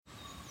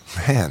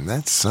Man,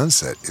 that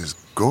sunset is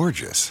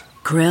gorgeous.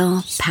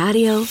 Grill,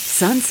 patio,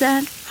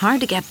 sunset.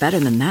 Hard to get better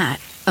than that.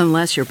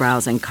 Unless you're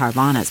browsing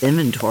Carvana's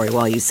inventory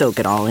while you soak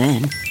it all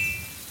in.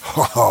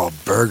 Oh,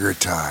 burger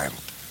time.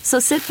 So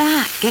sit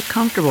back, get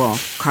comfortable.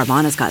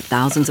 Carvana's got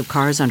thousands of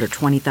cars under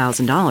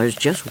 $20,000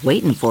 just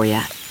waiting for you.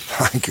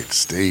 I could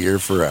stay here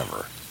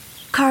forever.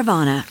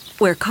 Carvana,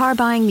 where car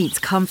buying meets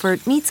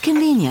comfort meets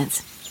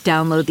convenience.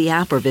 Download the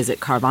app or visit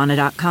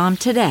Carvana.com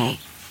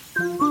today.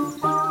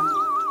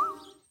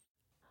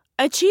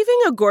 Achieving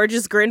a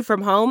gorgeous grin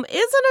from home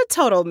isn't a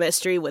total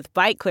mystery with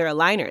Byte Clear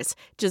aligners.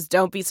 Just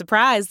don't be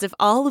surprised if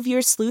all of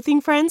your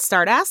sleuthing friends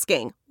start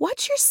asking,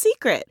 "What's your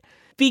secret?"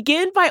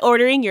 Begin by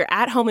ordering your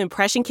at-home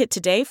impression kit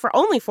today for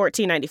only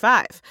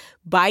 $14.95.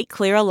 Byte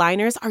Clear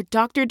aligners are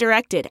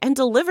doctor-directed and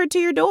delivered to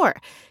your door.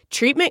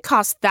 Treatment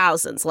costs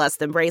thousands less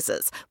than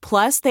braces.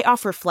 Plus, they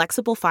offer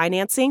flexible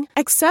financing,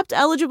 accept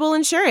eligible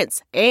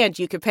insurance, and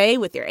you can pay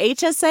with your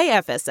HSA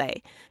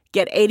FSA.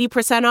 Get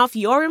 80% off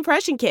your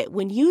impression kit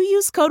when you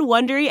use code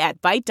WONDERY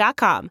at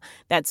Byte.com.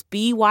 That's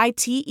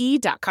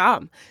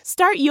BYTE.com.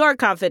 Start your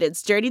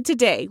confidence journey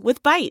today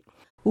with Byte.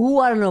 Ooh,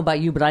 I don't know about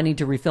you, but I need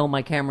to refill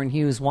my Cameron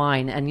Hughes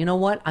wine. And you know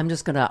what? I'm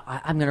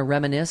gonna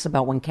reminisce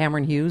about when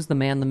Cameron Hughes, the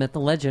man, the myth, the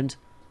legend,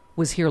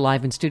 was here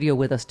live in studio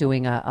with us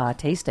doing a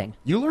tasting.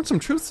 You learned some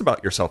truths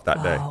about yourself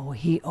that day. Oh,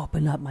 he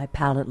opened up my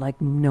palate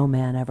like no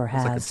man ever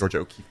has. It's like a Georgia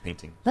O'Keeffe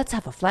painting. Let's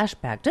have a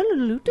flashback.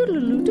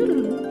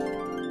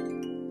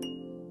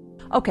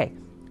 Okay.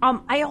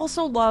 I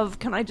also love,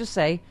 can I just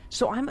say,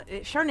 so I'm,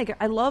 Chardonnay,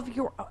 I love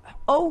your,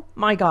 oh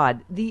my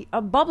God, the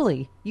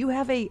bubbly. You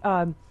have a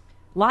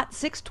Lot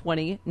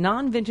 620,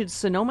 non-vintage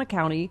Sonoma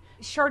County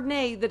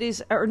Chardonnay that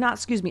is, or not,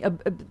 excuse me,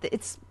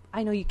 it's,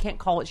 I know you can't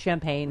call it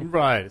champagne.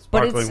 Right, it's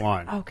sparkling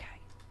wine. Okay.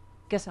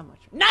 Guess how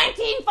much?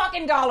 $19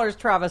 fucking dollars,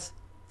 Travis.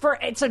 For,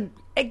 it's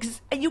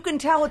you can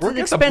tell it's an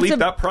expensive. We're going to bleep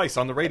that price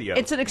on the radio.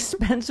 It's an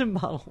expensive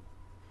bottle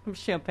of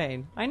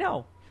champagne. I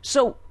know.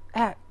 So,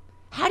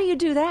 how do you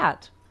do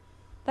that?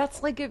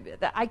 That's like,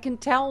 I can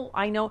tell,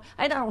 I know,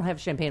 I don't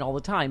have champagne all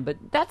the time, but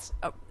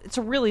it's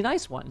a really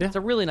nice one. Yeah. It's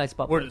a really nice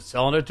bubble. We're just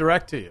selling it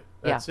direct to you.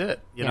 That's it.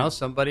 You know, Yeah.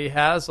 somebody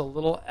has a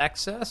little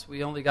excess.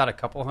 We only got a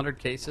couple hundred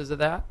cases of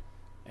that.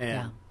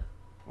 And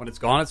when it's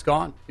gone, it's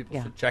gone.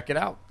 People should check it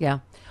out. Yeah.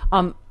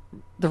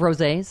 The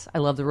rosés. I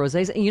love the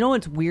rosés. And you know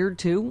what's weird,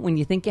 too? When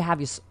you think you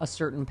have a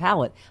certain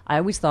palate. I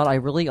always thought I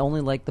really only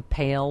like the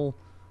pale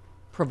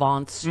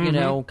Provence, you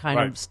know,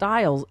 kind of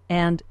styles.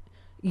 And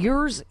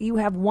yours, you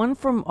have one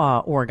from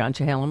Oregon,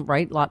 Chehalem,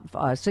 right? Lot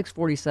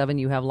 647.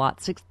 You have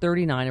lot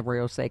 639 of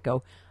Rio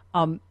Seco.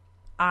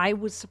 I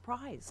was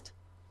surprised.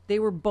 They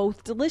were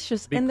both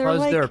delicious. Because and they're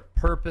like they're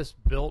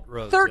purpose-built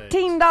rosés.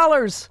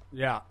 $13.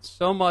 Yeah.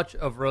 So much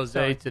of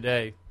rosé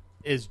today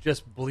is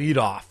just bleed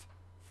off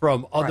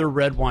from other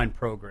red wine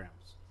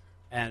programs.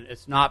 And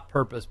it's not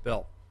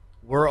purpose-built.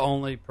 We're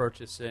only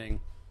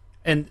purchasing,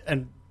 and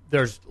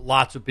there's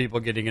lots of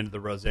people getting into the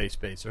rosé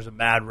space. There's a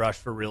mad rush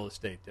for real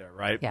estate there,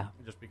 right? Yeah.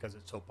 Just because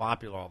it's so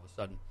popular all of a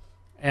sudden.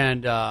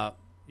 And,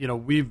 you know,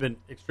 we've been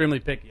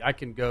extremely picky. I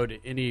can go to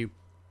any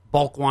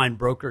bulk wine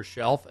broker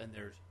shelf, and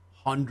there's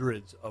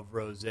hundreds of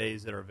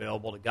rosés that are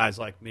available to guys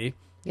like me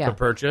to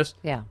purchase.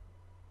 Yeah.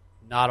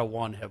 Not a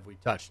one have we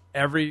touched.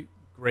 Every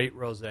great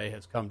rosé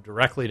has come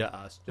directly to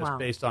us just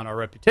based on our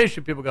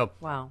reputation. People go,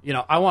 you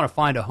know, I want to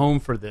find a home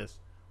for this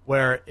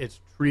where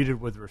it's treated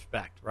with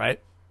respect,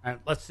 right? And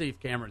let's see if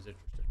Cameron's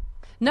interested.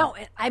 No,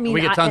 I mean, we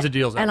get tons of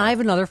deals. And I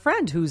have another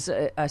friend who's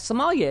a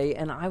sommelier,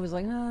 and I was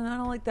like, no, I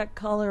don't like that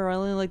color. I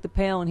only like the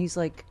pale. And he's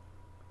like,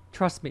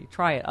 trust me,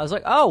 try it. I was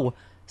like, oh.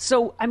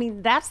 So, I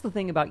mean, that's the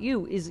thing about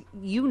you is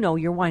you know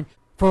your wine.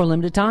 For a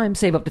limited time,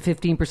 save up to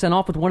 15%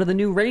 off with one of the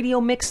new Radio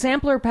Mix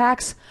sampler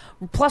packs.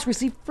 Plus,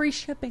 receive free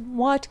shipping.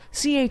 What?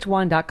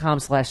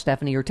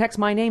 ch1.com/Stephanie or text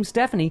my name,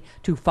 Stephanie,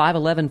 to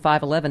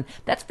 511-511.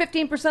 That's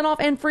 15% off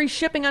and free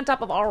shipping on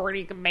top of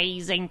already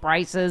amazing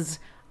prices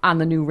on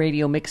the new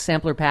Radio Mix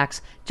sampler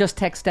packs. Just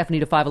text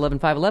Stephanie to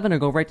 511-511 or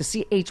go right to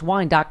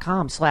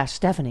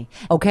ch1.com/Stephanie.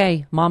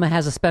 Okay, Mama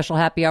has a special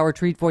happy hour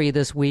treat for you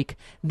this week.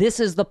 This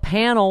is the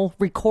panel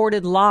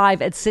recorded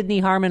live at Sidney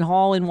Harmon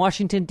Hall in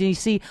Washington,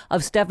 D.C.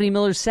 of Stephanie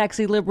Miller's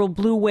Sexy Liberal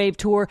Blue Wave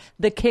Tour,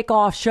 the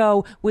kickoff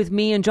show with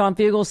me and John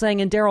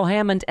Fugelsang and Daryl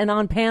Hammond. And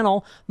on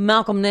panel,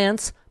 Malcolm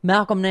Nance,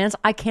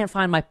 I can't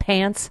find my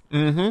pants.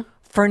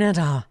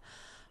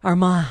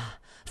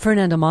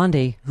 Fernanda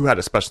Mondi. Who had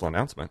a special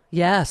announcement.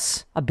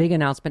 Yes, a big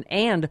announcement.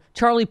 And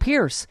Charlie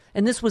Pierce.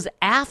 And this was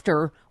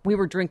after we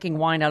were drinking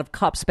wine out of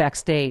cups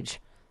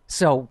backstage.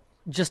 So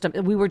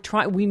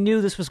we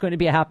knew this was going to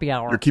be a happy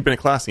hour. You're keeping it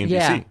classy in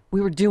D.C. We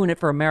were doing it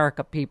for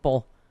America,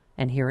 people.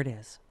 And here it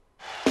is.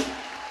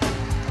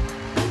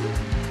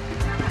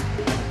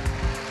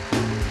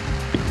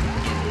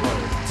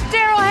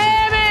 Daryl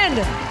Hammond!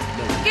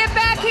 Get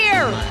back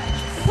here!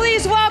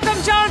 Please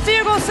welcome John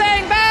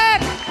Fugelsang back!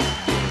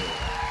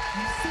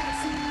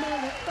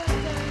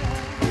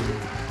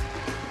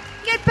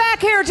 Get back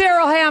here,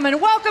 Daryl Hammond.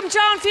 Welcome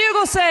John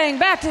Fugelsang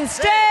back to the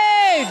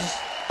stage.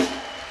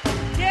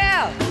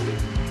 Yeah.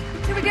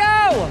 Here we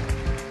go.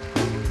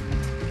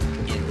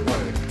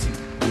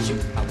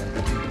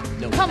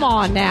 Come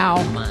on now.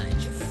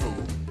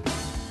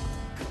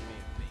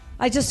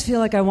 I just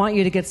feel like I want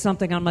you to get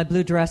something on my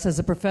blue dress as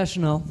a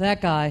professional. That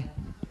guy.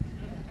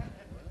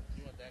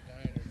 You want that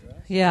guy in your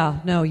dress? Yeah,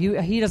 no,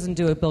 he doesn't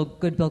do a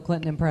good Bill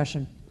Clinton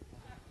impression.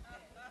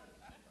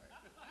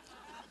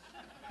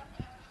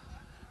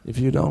 If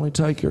you'd only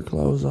take your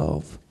clothes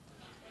off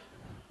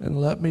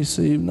and let me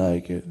see you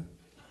naked,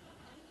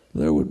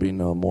 there would be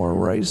no more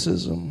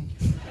racism.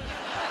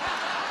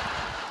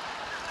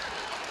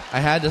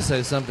 I had to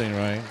say something,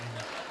 right?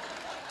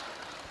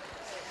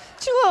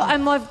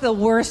 I'm like the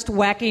worst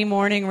wacky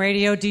morning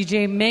radio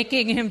DJ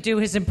making him do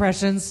his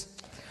impressions.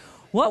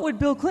 What would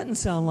Bill Clinton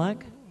sound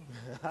like?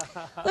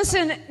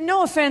 Listen,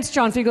 no offense,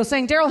 John Fiegel,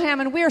 saying, Daryl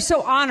Hammond, we are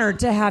so honored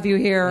to have you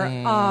here.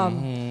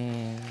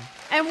 And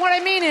what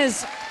I mean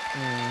is,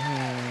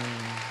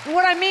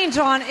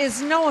 John,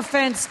 is no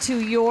offense to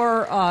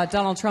your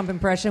Donald Trump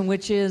impression,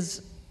 which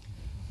is...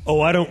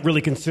 Oh, I don't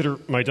really consider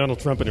my Donald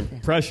Trump an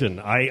impression.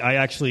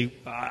 I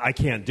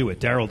can't do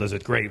it. Daryl does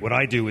it great. What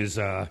I do is...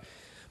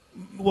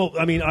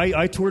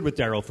 I toured with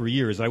Daryl for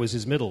years. I was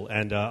his middle,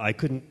 and I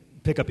couldn't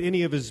pick up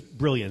any of his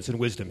brilliance and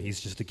wisdom. He's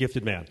just a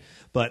gifted man.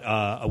 But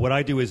what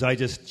I do is I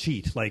just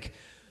cheat. Like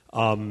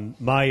my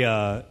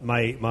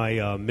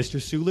Mr.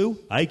 Sulu,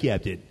 I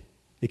captain.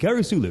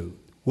 Hikaru Sulu,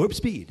 warp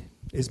speed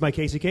is my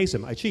Casey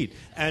Kasem. I cheat.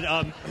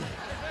 And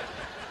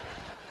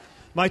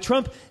my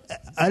Trump,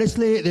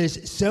 honestly,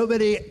 there's so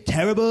many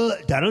terrible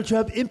Donald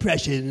Trump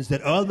impressions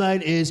that all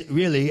mine is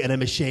really, and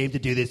I'm ashamed to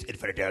do this in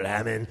front of Daryl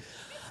Hammond,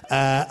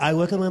 I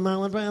work on my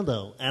Marlon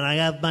Brando, and I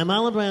have my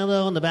Marlon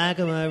Brando on the back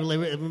of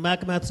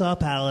my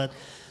soft palate.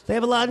 They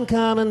have a lot in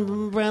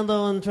common,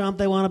 Brando and Trump.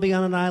 They want to be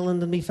on an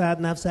island and be fat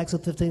and have sex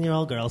with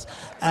 15-year-old girls.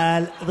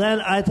 And then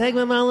I take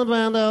my Marlon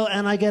Brando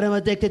and I get him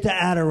addicted to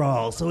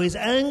Adderall. So he's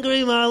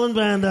angry Marlon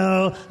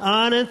Brando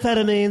on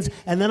amphetamines,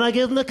 and then I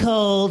give him the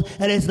cold,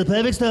 and it's the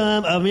perfect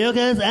storm of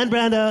mucus and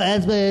Brando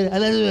as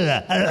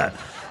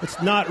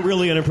it's not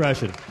really an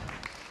impression.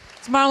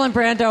 It's Marlon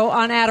Brando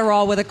on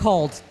Adderall with a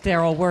cold.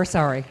 Daryl, we're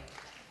sorry.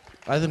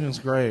 I think it's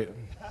great.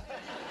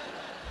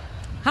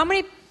 How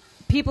many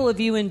people have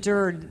you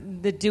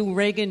endured that do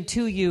Reagan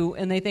to you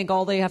and they think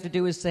all they have to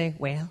do is say,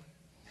 well?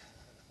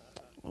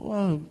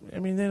 Well, I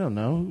mean, they don't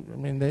know. I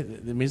mean,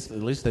 at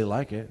least they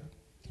like it.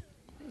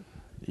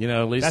 You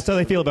know, at least... That's how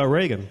they feel about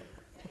Reagan.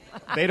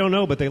 They don't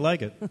know, but they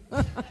like it.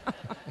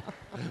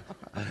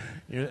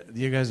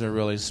 You guys are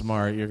really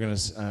smart. You're going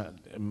to...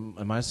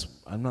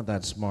 I'm not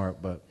that smart,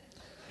 but...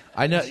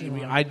 I know.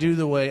 I do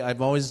the way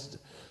I've always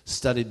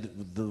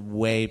studied the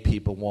way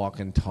people walk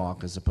and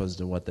talk as opposed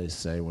to what they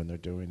say when they're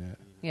doing it.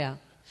 Yeah.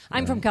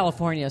 I'm from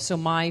California, so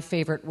my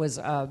favorite was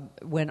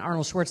when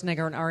Arnold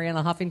Schwarzenegger and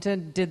Ariana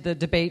Huffington did the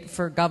debate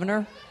for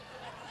governor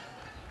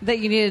that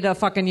you needed a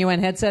fucking UN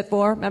headset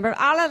for. Remember?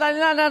 I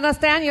don't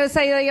understand. You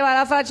say that you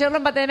are for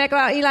children, but they make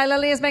Eli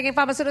Lilly is making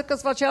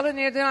pharmaceuticals for children.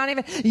 You're not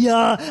even...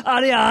 Yeah,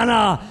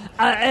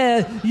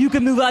 Ariana, you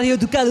can move out here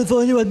to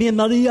California with me and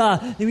Maria,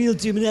 and we'll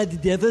terminate the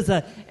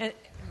deficit. And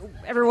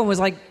everyone was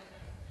like,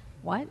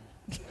 what?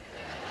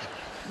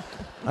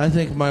 I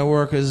think my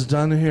work is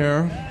done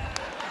here.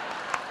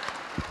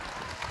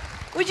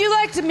 Would you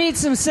like to meet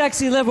some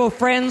sexy liberal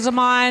friends of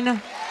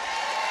mine?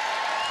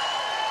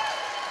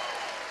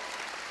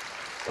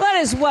 Let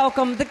us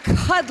welcome the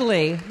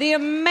cuddly, the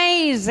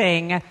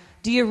amazing.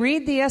 Do you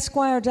read the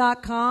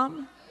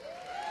Esquire.com?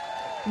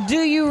 Do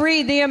you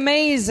read the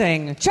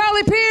amazing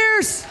Charlie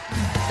Pierce?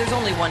 There's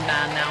only one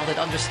man now that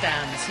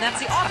understands, and that's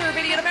the author of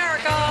Idiot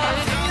America.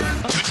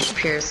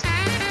 Pierce.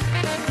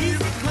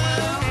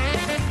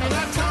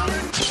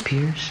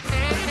 Pierce.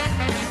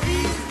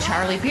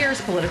 Charlie Pierce,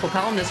 political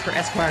columnist for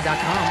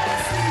Esquire.com.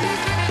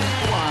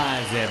 Why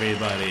is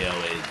everybody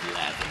always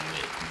laughing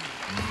with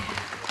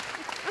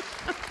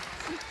me?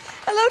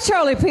 Hello,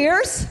 Charlie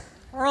Pierce.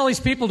 What are all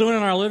these people doing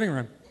in our living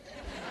room?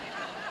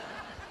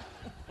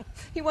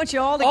 He wants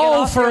you all to get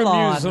off your lawn. Oh, for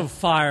a muse of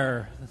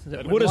fire.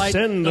 That would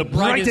ascend the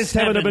brightest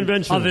heaven of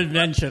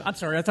invention. I'm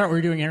sorry, I thought we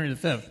were doing Henry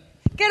V.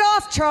 Get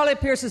off Charlie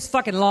Pierce's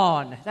fucking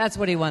lawn. That's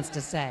what he wants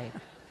to say.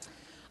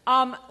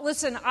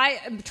 Listen,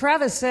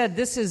 Travis said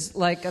this is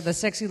like the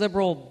Sexy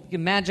Liberal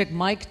Magic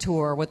Mike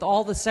tour with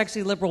all the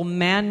Sexy Liberal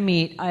man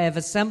meat I have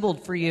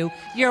assembled for you.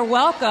 You're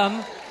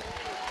welcome.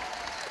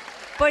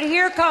 But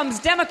here comes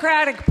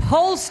Democratic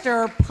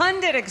pollster,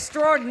 pundit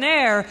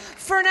extraordinaire,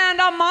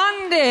 Fernando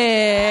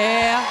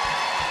Mondi.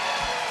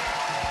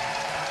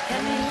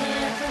 Can we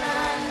hear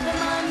Fernando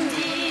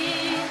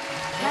Mondi?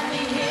 Can we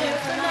hear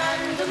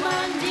Fernando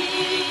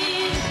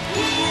Mondi?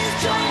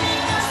 He's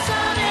joining us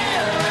on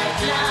air right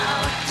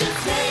now to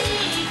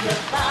take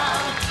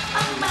about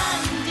a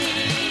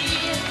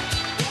Mondi.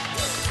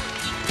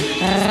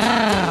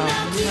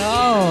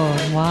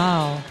 Oh,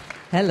 wow.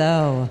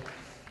 Hello.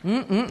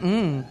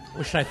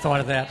 Wish I thought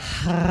of that.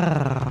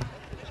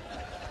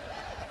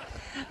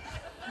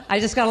 I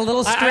just got a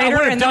little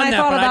straighter, and then I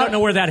thought about... I don't know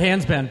where that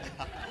hand's been.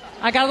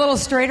 I got a little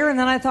straighter, and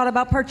then I thought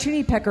about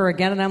Parchini Pecker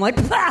again, and I'm like,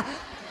 bah!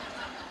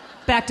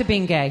 Back to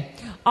being gay.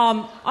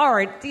 All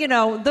right, you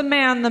know, the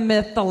man, the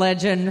myth, the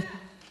legend.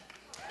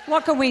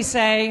 What can we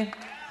say?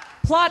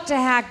 plot to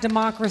hack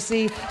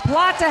democracy,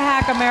 plot to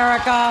hack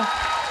America.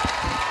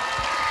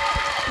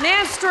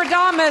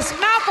 Nanstradamus,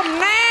 Malcolm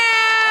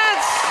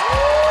Nance!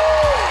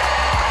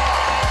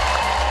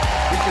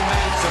 We can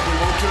dance if we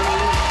want to,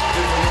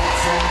 if we want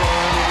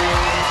somebody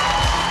else.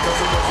 Cause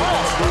the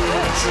president's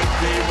good should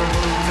be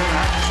removed and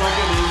acts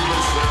like an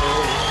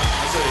imbecile.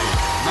 I say,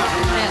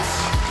 Malcolm Nance,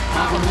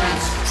 Malcolm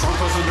Nance, Trump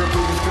is under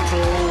Putin's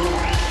control.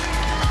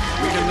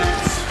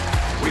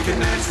 We can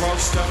dance while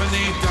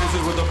Stephanie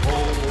dances with a pole.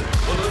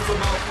 Well, it's a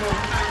Malcolm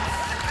Nance.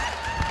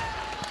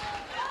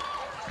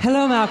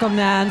 Hello, Malcolm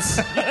Nance.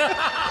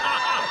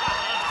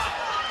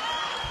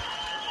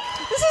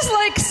 This is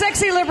like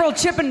sexy liberal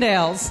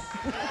Chippendales.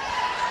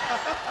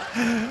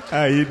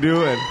 How you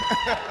doing?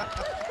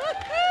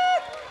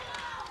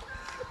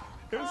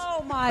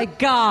 Oh my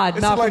God,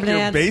 It's Malcolm like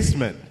Nance. your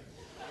basement.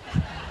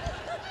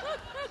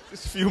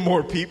 Just a few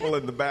more people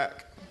in the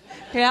back.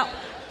 Yeah.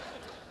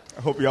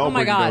 I hope y'all Oh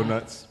my bring God.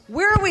 donuts.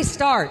 Where do we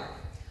start?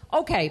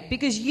 Okay,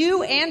 because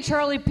you and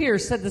Charlie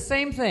Pierce said the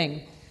same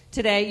thing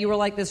today. You were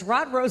like, this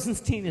Rod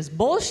Rosenstein is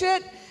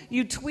bullshit.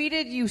 You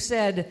tweeted, you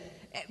said,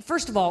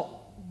 first of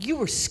all, you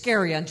were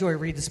scary on Joy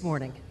Reid this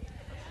morning.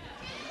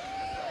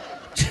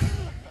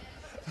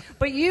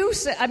 But you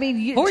said, I mean,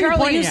 Who are you Charlie,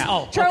 pointing at?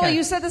 Oh, Charlie, okay.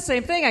 you said the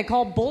same thing. I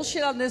call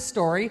bullshit on this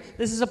story.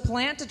 This is a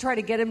plant to try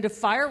to get him to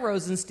fire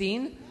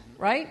Rosenstein,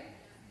 right?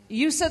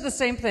 You said the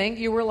same thing.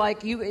 You were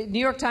like, New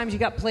York Times, you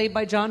got played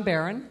by John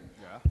Barron.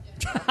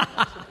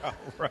 Oh,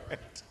 right.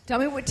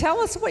 Tell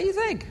us what you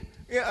think.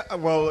 Yeah,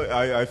 well,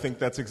 I think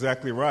that's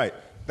exactly right.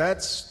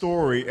 That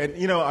story, and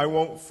you know, I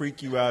won't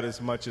freak you out as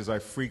much as I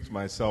freaked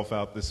myself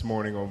out this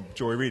morning on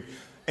Joy Reid.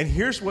 And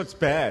here's what's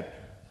bad.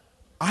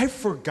 I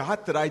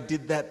forgot that I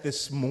did that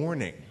this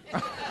morning.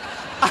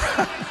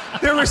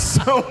 There was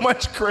so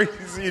much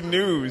crazy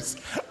news.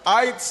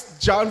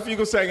 John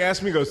Fugelsang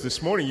asked me, he goes,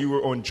 this morning you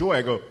were on Joy.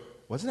 I go,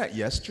 wasn't that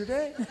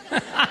yesterday?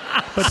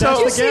 But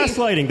that's the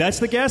gaslighting. That's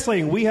the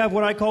gaslighting. We have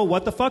what I call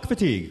what the fuck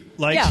fatigue.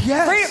 Like,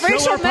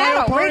 Rachel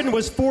Maddow. Pardon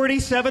was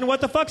 47 what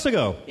the fucks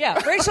ago. Yeah,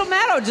 Rachel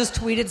Maddow just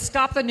tweeted,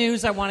 "Stop the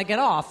news. I want to get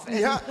off."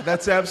 Yeah,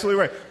 that's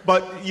absolutely right.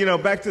 But, you know,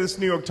 back to this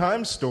New York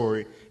Times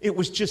story, it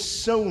was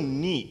just so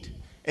neat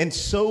and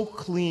so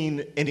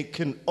clean, and it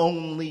can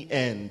only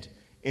end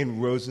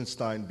in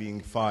Rosenstein being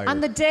fired.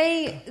 On the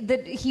day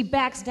that he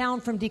backs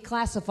down from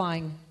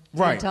declassifying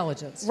the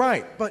intelligence.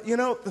 Right. But, you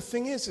know, the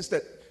thing is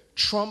that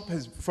Trump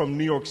is from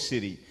New York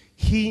City.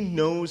 He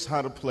knows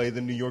how to play the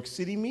New York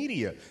City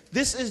media.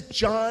 This is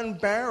John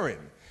Barron.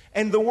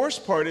 And the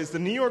worst part is the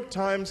New York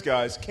Times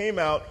guys came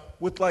out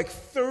with like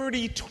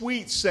 30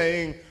 tweets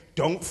saying,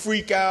 don't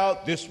freak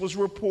out, this was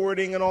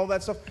reporting and all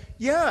that stuff.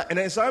 Yeah, and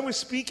as I was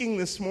speaking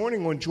this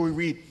morning on Joy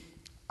Reid,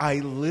 I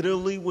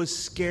literally was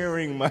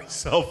scaring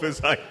myself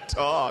as I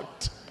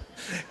talked.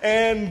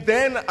 And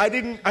then I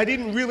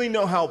didn't really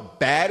know how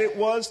bad it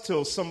was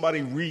till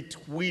somebody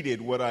retweeted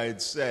what I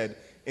had said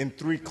in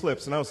 3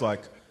 clips, and I was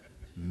like,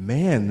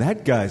 man,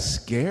 that guy's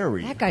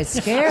scary. That guy's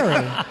scary.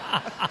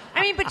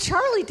 I mean, but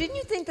Charlie, didn't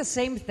you think the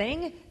same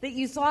thing? That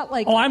you thought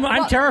like... Oh,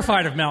 I'm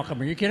terrified of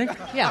Malcolm. Are you kidding?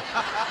 Yeah.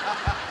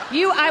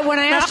 When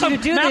I asked you to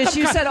do this,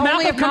 you said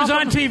only if Malcolm comes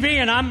on TV,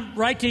 and I'm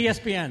right to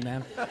ESPN,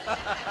 man.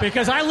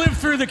 Because I lived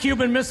through the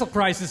Cuban Missile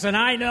Crisis, and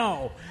I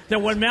know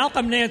that when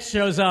Malcolm Nance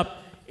shows up,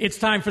 it's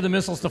time for the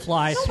missiles to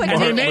fly. No,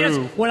 and they made us,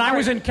 when I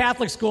was in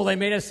Catholic school, they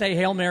made us say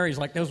Hail Marys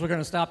like those were going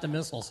to stop the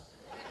missiles.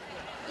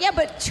 Yeah,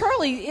 but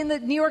Charlie, in the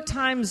New York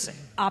Times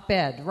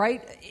op-ed,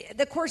 right?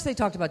 Of course they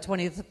talked about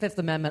 25th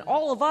Amendment.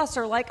 All of us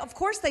are like, of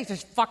course they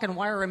just fucking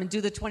wire him and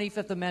do the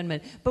 25th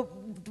Amendment. But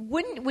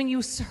when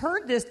you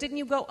heard this, didn't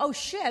you go, oh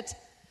shit,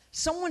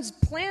 someone's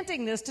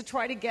planting this to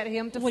try to get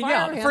him to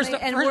fire him?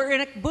 We're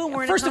in a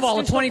First of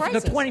all, the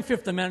crisis.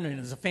 25th Amendment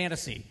is a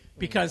fantasy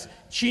because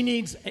he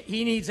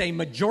needs a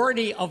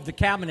majority of the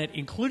cabinet,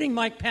 including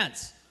Mike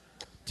Pence,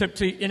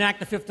 to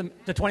enact the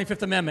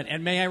 25th Amendment.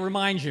 And may I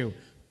remind you,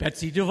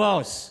 Betsy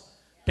DeVos,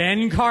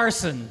 Ben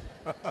Carson,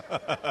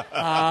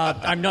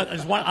 Ryan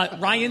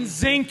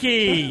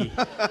Zinke.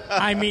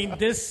 I mean,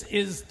 this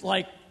is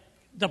like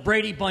the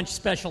Brady Bunch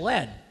special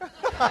ed.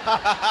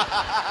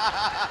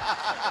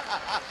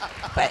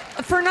 But,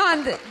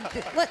 Fernand,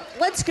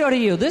 let's go to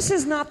you. This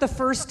is not the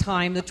first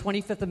time the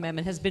 25th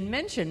Amendment has been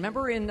mentioned.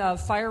 Remember in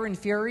Fire and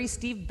Fury,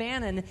 Steve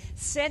Bannon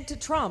said to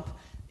Trump,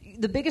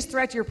 the biggest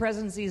threat to your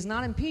presidency is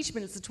not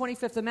impeachment, it's the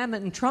 25th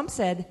Amendment. And Trump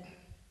said,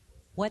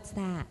 what's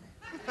that?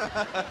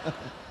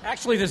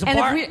 Actually, there's a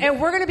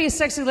and we're going to be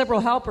sexy liberal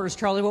helpers,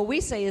 Charlie. What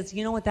we say is,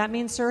 you know what that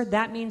means, sir?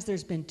 That means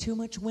there's been too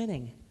much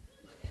winning.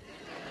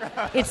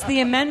 It's the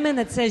amendment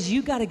that says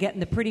you got to get in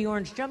the pretty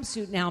orange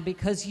jumpsuit now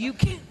because you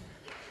can't.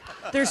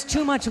 There's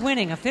too much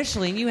winning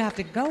officially, and you have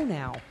to go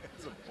now.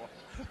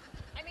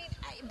 I mean,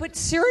 but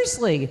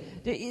seriously,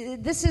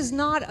 this is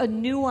not a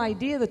new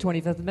idea, the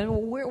 25th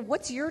Amendment.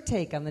 What's your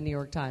take on the New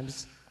York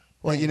Times?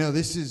 Well, you know,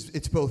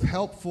 it's both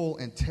helpful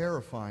and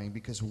terrifying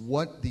because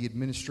what the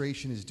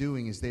administration is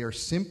doing is they are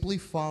simply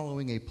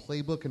following a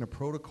playbook and a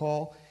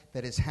protocol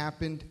that has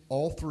happened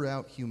all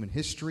throughout human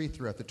history,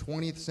 throughout the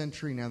 20th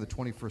century, now the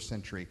 21st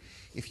century.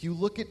 If you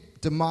look at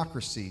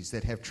democracies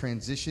that have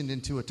transitioned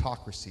into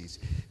autocracies,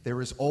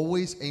 there is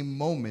always a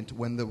moment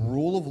when the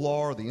rule of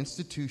law or the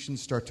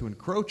institutions start to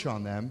encroach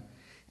on them,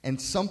 and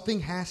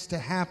something has to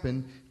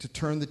happen to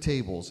turn the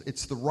tables.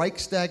 It's the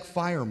Reichstag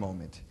fire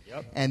moment.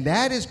 Yep. And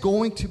that is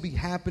going to be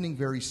happening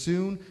very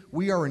soon.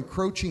 We are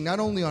encroaching not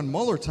only on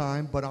Mueller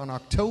time, but on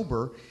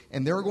October,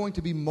 and there are going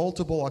to be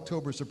multiple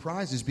October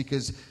surprises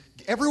because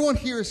everyone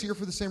here is here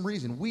for the same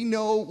reason. We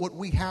know what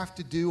we have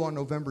to do on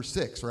November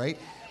 6th, right?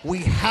 We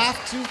have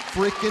to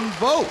frickin'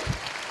 vote.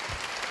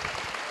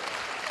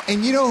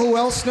 And you know who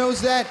else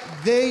knows that?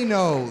 They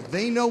know.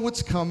 They know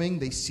what's coming.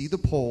 They see the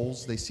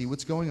polls. They see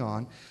what's going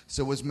on.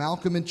 So as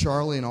Malcolm and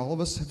Charlie and all of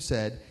us have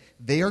said,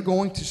 they are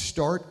going to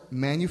start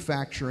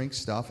manufacturing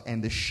stuff,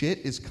 and the shit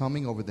is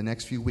coming over the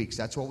next few weeks.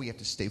 That's why we have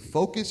to stay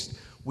focused.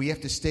 We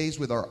have to stay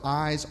with our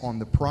eyes on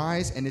the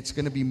prize, and it's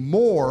going to be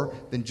more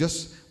than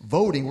just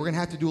voting. We're going to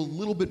have to do a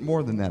little bit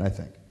more than that, I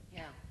think.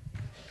 Yeah.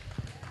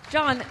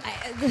 John,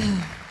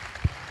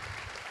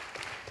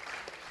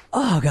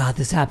 oh, God,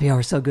 this happy hour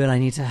is so good. I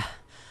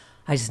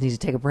just need to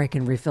take a break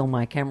and refill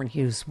my Cameron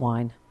Hughes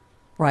wine.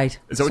 Right.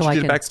 Is that what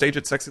you did backstage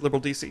at Sexy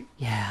Liberal DC?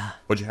 Yeah.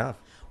 What'd you have?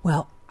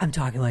 Well, I'm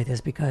talking like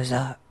this because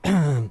not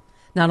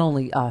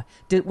only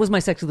was my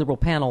Sexy Liberal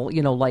panel,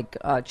 like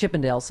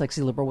Chippendale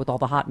Sexy Liberal with all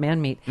the hot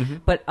man meat,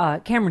 but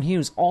Cameron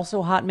Hughes,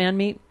 also hot man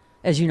meat,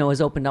 as you know,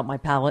 has opened up my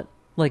palate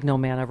like no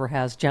man ever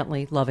has,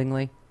 gently,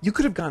 lovingly. You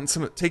could have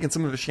taken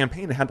some of his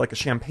champagne and had like a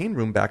champagne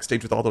room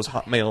backstage with all those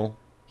hot male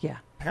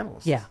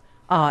panelists. Yeah.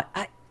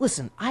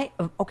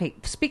 Okay,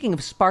 speaking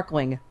of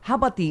sparkling, how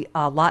about the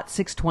Lot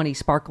 620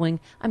 sparkling?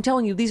 I'm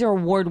telling you, these are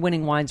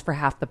award-winning wines for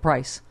half the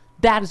price.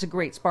 That is a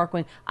great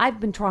sparkling.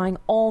 I've been trying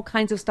all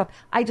kinds of stuff.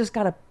 I just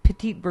got a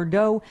Petit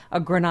Verdot, a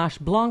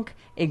Grenache Blanc,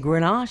 a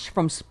Grenache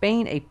from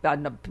Spain,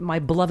 my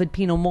beloved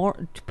Pinot Noir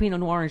and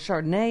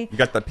Chardonnay. You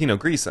got the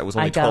Pinot Gris that was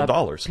only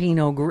 $12.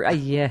 Pinot Gris,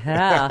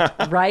 yeah,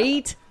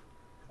 right?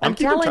 I'm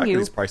telling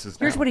you,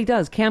 here's what he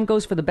does. Cam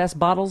goes for the best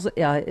bottles,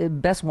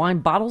 best wine,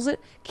 bottles it,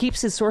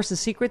 keeps his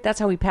sources secret. That's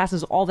how he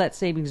passes all that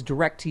savings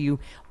direct to you,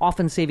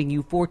 often saving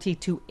you 40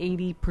 to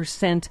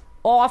 80%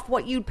 off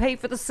what you'd pay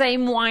for the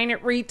same wine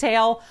at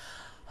retail.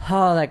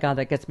 Oh, that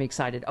gets me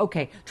excited.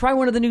 Okay, try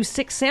one of the new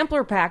 6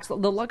 sampler packs, the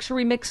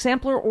Luxury Mix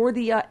Sampler or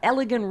the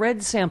Elegant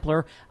Red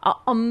Sampler.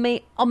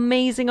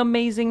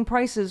 Amazing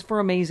prices for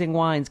amazing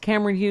wines.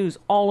 Cameron Hughes,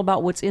 all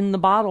about what's in the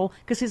bottle,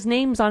 because his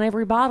name's on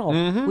every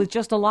bottle. With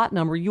just a lot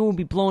number, you will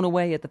be blown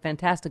away at the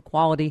fantastic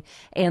quality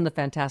and the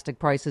fantastic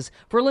prices.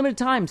 For a limited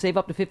time, save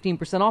up to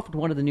 15% off with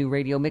one of the new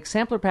Radio Mix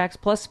Sampler packs,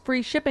 plus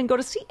free shipping. Go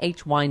to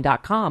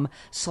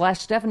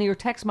chwine.com/Stephanie or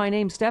text my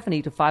name,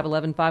 Stephanie, to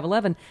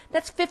 511-511.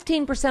 That's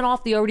 15%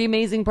 off the already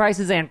amazing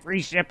prices and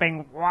free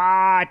shipping.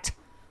 What?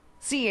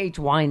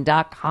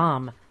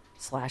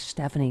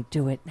 chwine.com/Stephanie.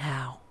 Do it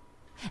now.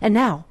 And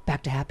now,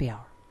 back to happy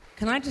hour.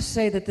 Can I just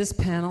say that this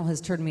panel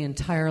has turned me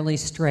entirely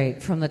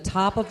straight from the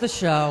top of the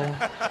show,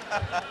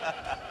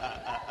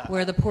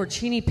 where the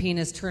porcini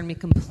penis turned me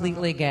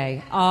completely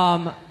gay.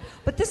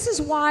 But this is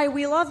why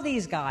we love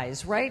these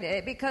guys,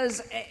 right?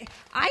 Because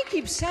I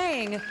keep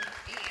saying,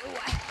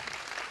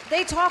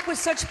 they talk with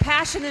such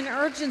passion and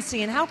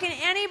urgency, and how can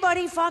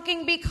anybody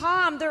fucking be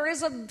calm? There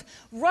is a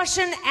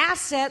Russian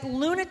asset,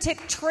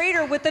 lunatic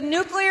traitor with the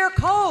nuclear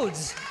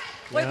codes.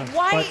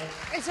 Why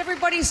is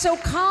everybody so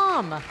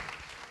calm?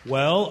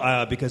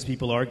 Well, because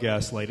people are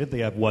gaslighted. They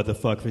have what the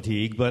fuck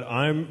fatigue. But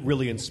I'm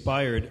really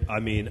inspired. I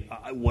mean,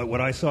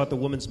 what I saw at the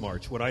Women's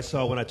March, what I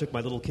saw when I took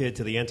my little kid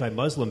to the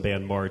anti-Muslim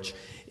ban march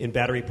in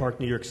Battery Park,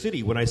 New York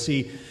City, when I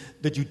see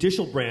the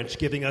judicial branch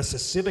giving us a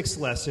civics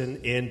lesson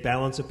in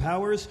balance of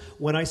powers,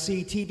 when I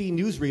see TV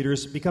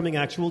newsreaders becoming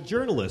actual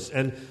journalists.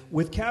 And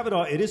with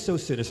Kavanaugh, it is so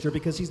sinister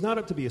because he's not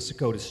up to be a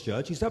SCOTUS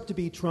judge. He's up to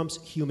be Trump's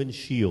human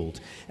shield.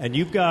 And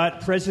you've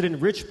got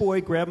President Rich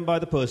Boy grab him by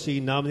the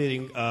pussy,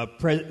 nominating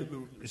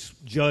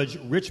Judge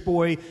Rich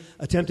Boy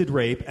attempted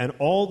rape, and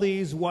all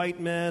these white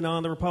men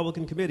on the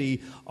Republican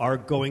committee are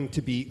going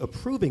to be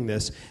approving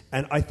this.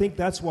 And I think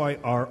that's why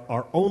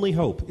our only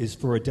hope is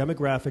for a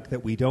demographic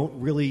that we don't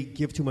really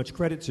give too much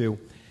credit to,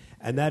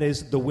 and that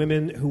is the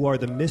women who are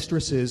the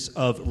mistresses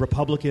of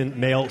Republican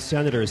male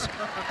senators.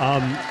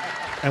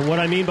 And what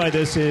I mean by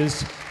this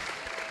is,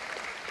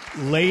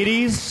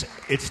 ladies,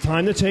 it's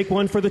time to take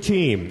one for the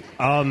team.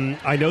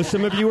 I know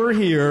some of you are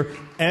here.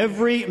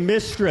 Every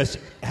mistress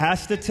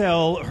has to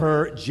tell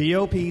her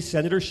GOP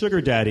Senator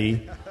Sugar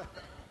Daddy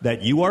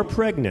that you are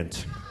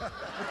pregnant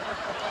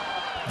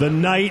the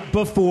night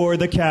before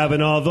the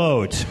Kavanaugh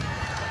vote.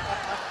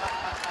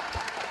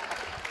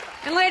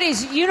 And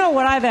ladies, you know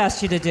what I've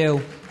asked you to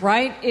do,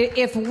 right?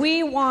 If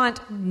we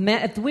want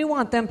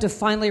them to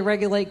finally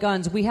regulate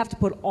guns, we have to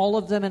put all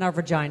of them in our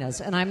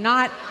vaginas. And I'm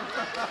not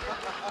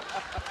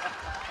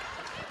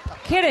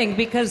kidding,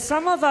 because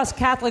some of us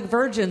Catholic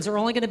virgins are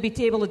only going to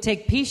be able to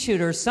take pea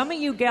shooters. Some of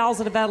you gals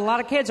that have had a lot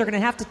of kids are going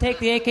to have to take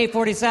the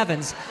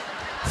AK-47s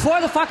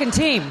for the fucking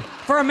team,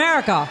 for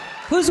America.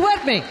 Who's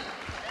with me?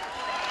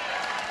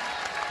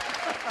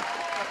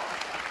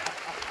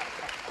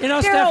 You know,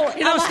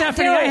 Daryl,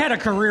 Stephanie, Daryl- I had a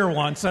career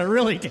once. I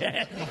really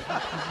did.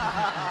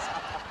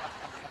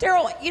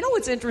 Daryl, you know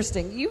what's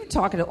interesting? You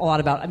talk a lot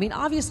about, I mean,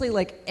 obviously,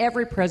 like,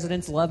 every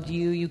president's loved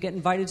you. You get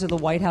invited to the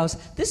White House.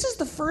 This is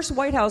the first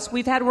White House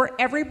we've had where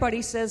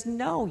everybody says,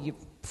 no, you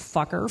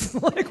fucker.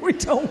 Like, we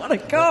don't want to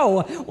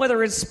go.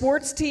 Whether it's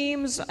sports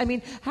teams. I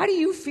mean, how do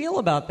you feel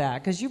about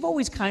that? Because you've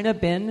always kind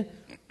of been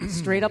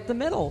straight up the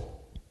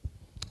middle.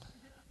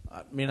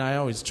 I mean, I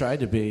always tried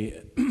to be.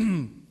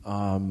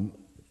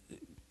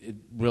 It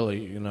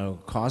really,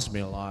 cost me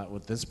a lot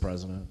with this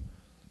president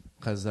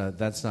because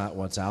that's not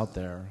what's out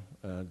there.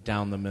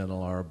 Down the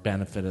middle or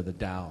benefit of the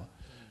doubt.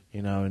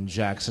 In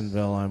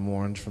Jacksonville, I'm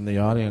warned from the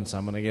audience,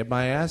 I'm going to get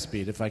my ass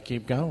beat if I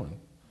keep going.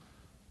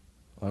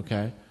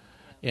 Okay?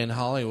 In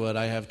Hollywood,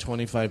 I have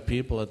 25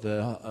 people at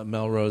the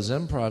Melrose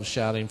Improv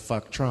shouting,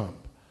 fuck Trump.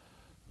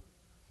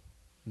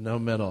 No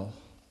middle.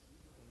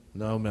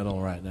 No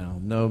middle right now.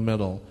 No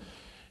middle.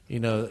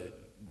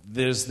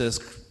 There's this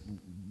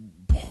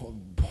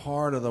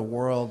part of the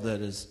world that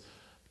is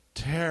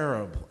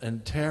terrible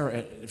and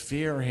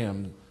fear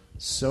him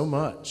so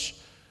much.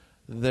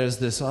 There's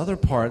this other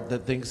part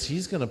that thinks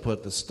he's going to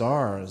put the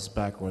stars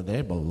back where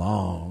they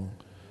belong.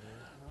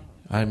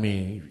 I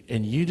mean,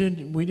 and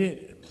we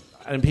didn't,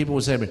 and people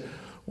would say to me,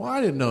 well,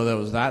 I didn't know there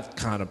was that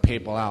kind of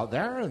people out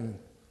there and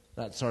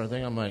that sort of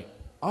thing. I'm like,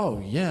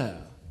 oh, yeah.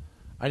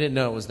 I didn't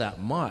know it was that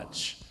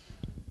much.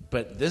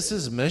 But this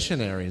is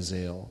missionary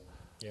zeal.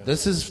 Yeah.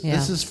 This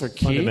is for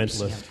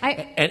keeps.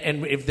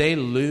 And if they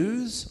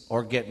lose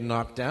or get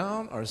knocked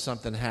down or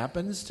something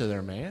happens to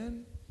their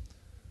man,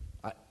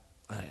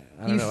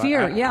 I don't know.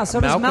 Fear, so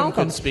does Malcolm.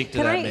 Can speak to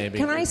that, maybe.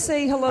 Can I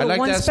say hello I'd to like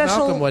one to ask special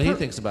Malcolm what he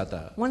thinks about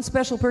that. One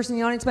special person in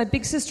the audience. My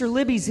big sister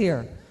Libby's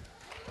here.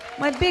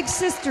 My big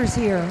sister's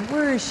here.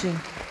 Where is she?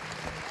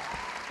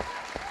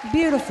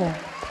 Beautiful.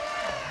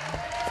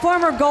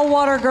 Former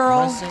Goldwater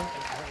girl.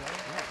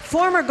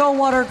 Former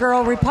Goldwater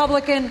girl,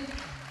 Republican.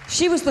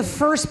 She was the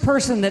first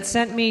person that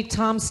sent me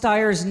Tom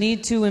Steyer's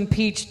need to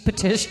impeach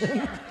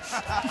petition.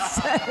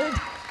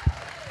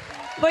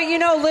 But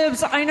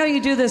Libs, I know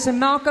you do this, and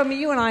Malcolm,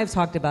 you and I have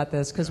talked about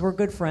this because we're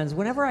good friends.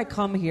 Whenever I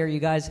come here, you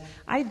guys,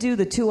 I do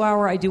the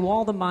 2-hour, I do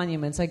all the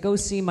monuments. I go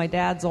see my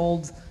dad's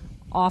old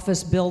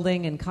office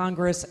building in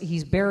Congress.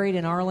 He's buried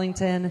in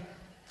Arlington.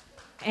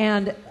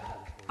 And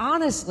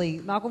honestly,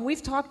 Malcolm,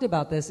 we've talked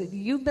about this.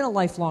 You've been a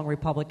lifelong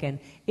Republican.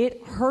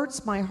 It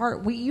hurts my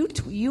heart.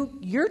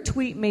 Your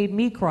tweet made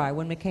me cry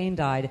when McCain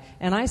died,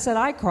 and I said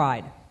I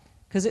cried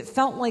because it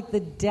felt like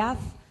the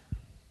death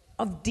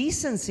of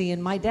decency in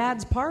my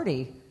dad's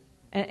party,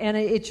 and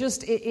it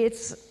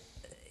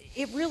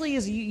really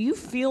is. You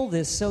feel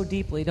this so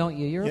deeply, don't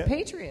you? You're a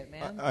patriot,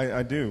 man.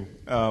 I do,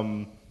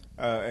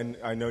 and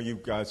I know you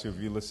guys, if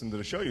you listen to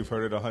the show, you've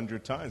heard it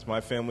 100 times.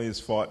 My family has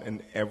fought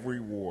in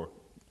every war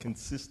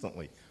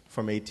consistently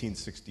from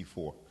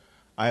 1864.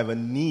 I have a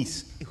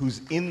niece who's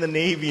in the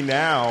Navy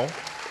now,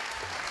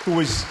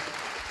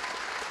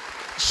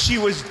 she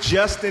was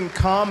just in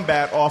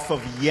combat off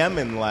of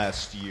Yemen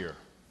last year.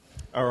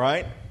 All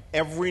right.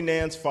 Every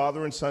Nan's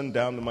father and son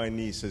down to my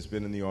niece has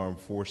been in the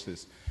armed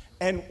forces.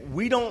 And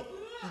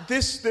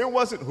this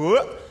wasn't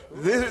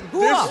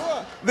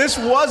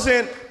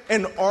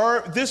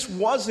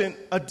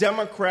a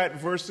Democrat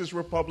versus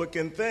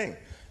Republican thing.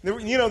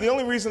 The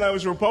only reason I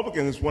was a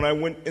Republican is when I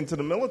went into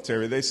the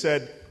military.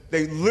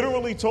 They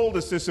literally told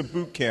us this at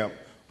boot camp,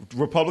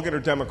 Republican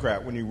or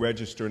Democrat when you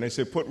register. And they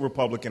said, put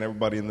Republican,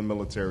 everybody in the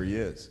military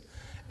is.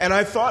 And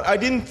I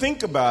didn't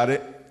think about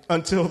it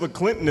until the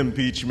Clinton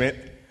impeachment,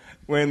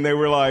 when they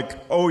were like,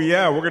 oh,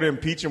 yeah, we're going to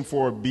impeach him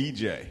for a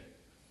BJ.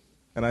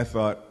 And I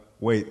thought,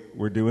 wait,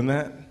 we're doing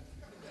that?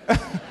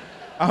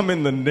 I'm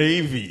in the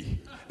Navy.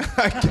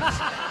 I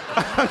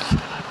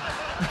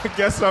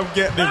guess I'm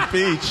getting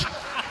impeached.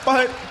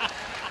 But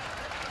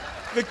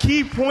the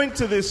key point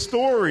to this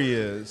story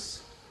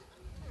is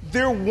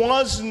there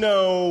was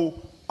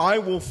no, I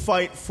will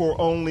fight for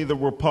only the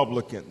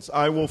Republicans.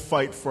 I will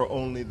fight for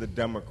only the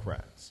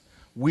Democrats.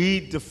 We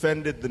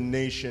defended the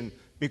nation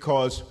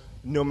because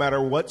no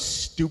matter what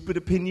stupid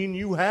opinion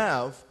you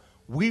have,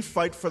 we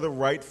fight for the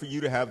right for you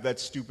to have that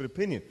stupid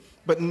opinion.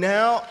 But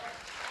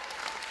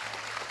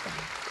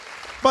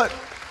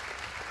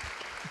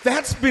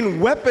that's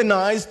been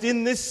weaponized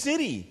in this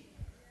city.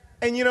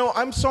 And,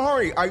 I'm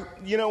sorry.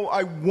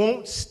 I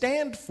won't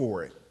stand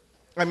for it.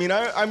 I'm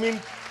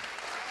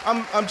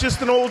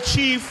just an old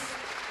chief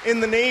in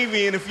the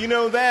Navy, and if you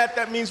know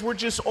that means we're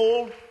just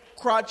old,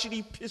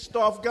 crotchety, pissed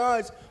off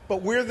guys.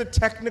 But we're the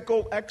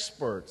technical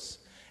experts.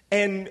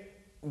 And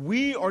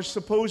we are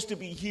supposed to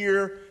be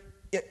here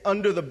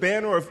under the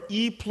banner of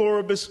e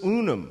pluribus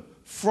unum,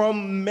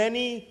 from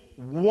many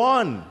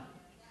one.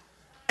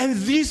 And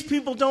these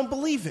people don't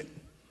believe it.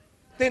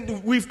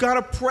 Then we've got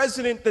a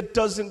president that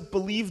doesn't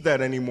believe that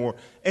anymore.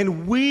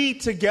 And we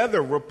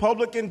together,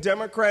 Republican,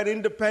 Democrat,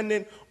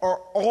 Independent,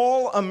 are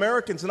all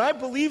Americans. And I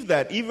believe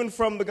that, even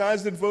from the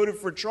guys that voted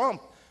for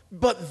Trump.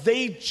 But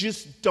they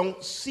just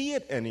don't see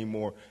it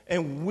anymore.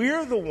 And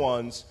we're the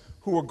ones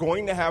who are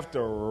going to have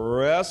to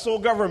wrestle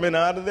government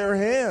out of their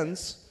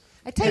hands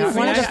I tell you,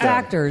 one of the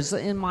factors,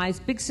 and my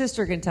big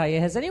sister can tell you,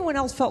 has anyone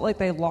else felt like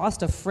they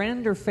lost a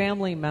friend or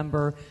family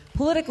member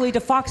politically to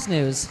Fox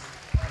News?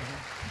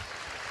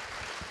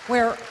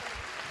 Where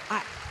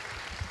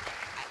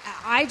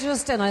I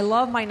just, and I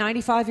love my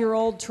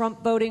 95-year-old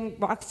Trump voting,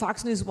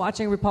 Fox News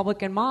watching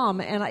Republican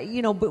mom,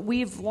 and but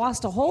we've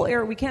lost a whole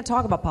era. We can't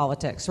talk about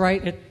politics,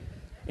 right?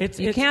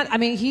 Can't. I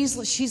mean,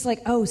 she's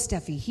like, oh,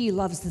 Steffi, he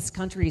loves this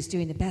country. He's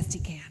doing the best he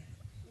can.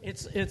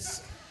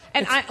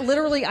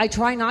 I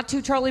try not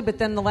to, Charlie, but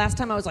then the last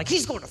time I was like,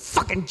 he's going to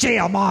fucking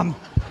jail, Mom.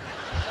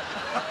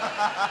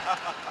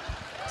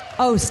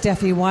 Oh,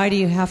 Steffi, why do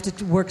you have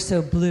to work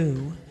so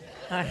blue?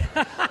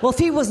 Well, if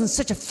he wasn't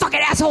such a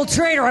fucking asshole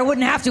traitor, I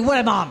wouldn't have to, would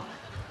I, Mom?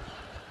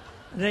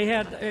 They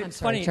had, it's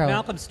funny, Charlie.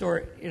 Malcolm's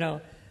story,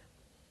 I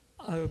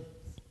think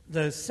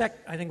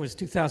it was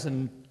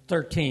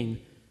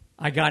 2013,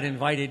 I got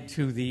invited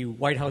to the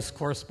White House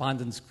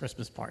Correspondents'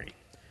 Christmas party,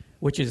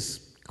 which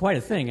is quite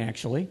a thing,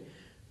 actually.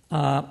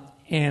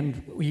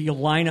 And you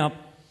line up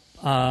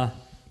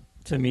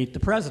to meet the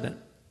president.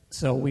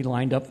 So we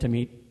lined up to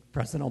meet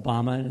President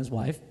Obama and his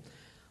wife.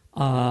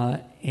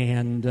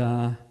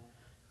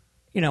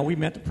 We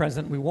met the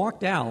president. We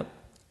walked out,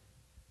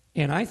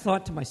 and I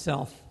thought to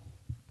myself,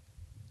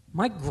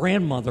 my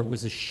grandmother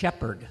was a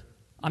shepherd.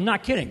 I'm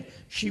not kidding.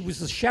 She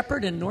was a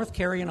shepherd in North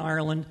Carry in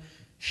Ireland.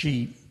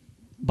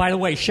 By the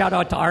way, shout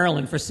out to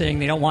Ireland for saying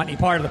they don't want any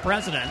part of the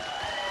president.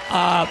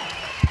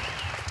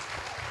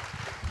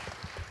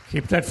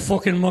 Keep that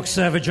fucking Muck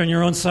Savage on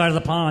your own side of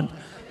the pond.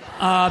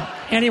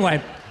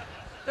 Anyway.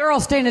 They're all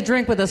staying to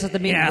drink with us at the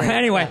meeting. Yeah,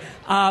 anyway.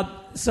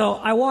 So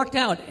I walked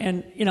out,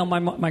 and,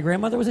 my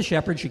grandmother was a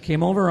shepherd. She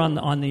came over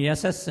on the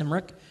SS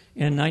Cymric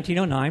in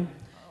 1909,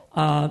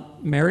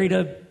 married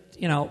a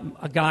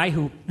guy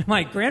who,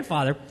 my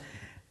grandfather,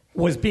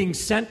 was being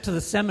sent to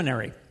the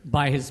seminary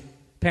by his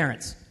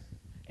parents,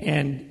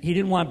 and he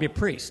didn't want to be a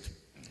priest.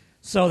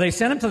 So they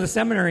sent him to the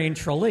seminary in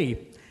Tralee,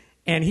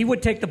 and he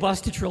would take the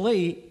bus to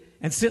Tralee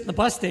and sit in the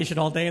bus station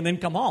all day and then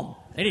come home.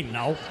 They didn't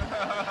know.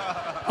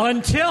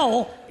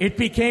 Until it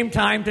became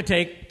time to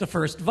take the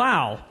first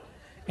vow.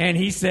 And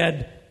he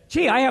said,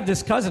 gee, I have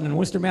this cousin in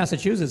Worcester,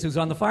 Massachusetts who's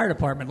on the fire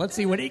department. Let's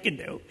see what he can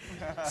do.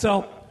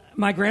 So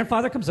my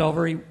grandfather comes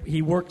over.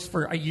 He works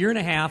for a year and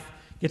a half,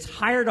 gets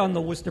hired on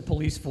the Worcester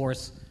police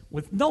force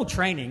with no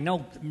training, no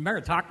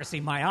meritocracy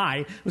in my eye.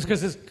 It was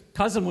because his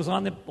cousin was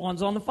on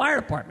the fire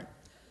department.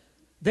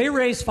 They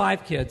raised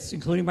 5 kids,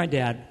 including my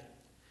dad.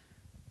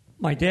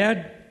 My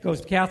dad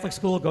goes to Catholic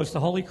school, goes to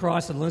Holy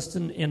Cross, enlists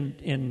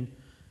in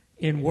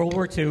World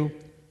War II,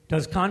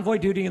 does convoy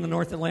duty in the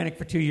North Atlantic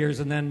for 2 years,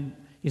 and then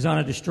he's on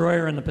a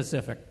destroyer in the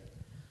Pacific.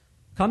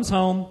 Comes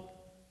home,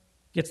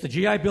 gets the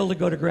GI Bill to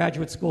go to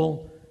graduate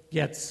school,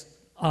 gets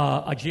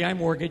a GI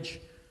mortgage,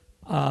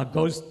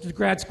 goes to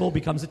grad school,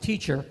 becomes a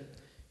teacher.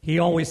 He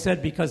always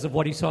said, because of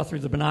what he saw through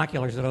the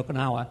binoculars at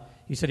Okinawa,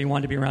 he said he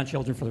wanted to be around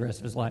children for the rest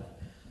of his life.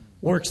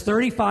 Works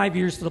 35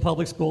 years for the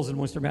public schools in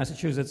Worcester,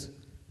 Massachusetts.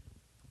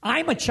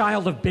 I'm a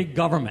child of big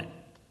government,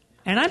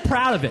 and I'm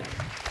proud of it.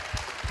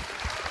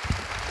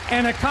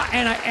 And a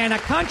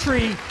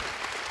country,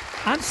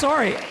 I'm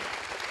sorry,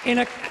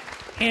 and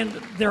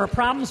there are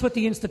problems with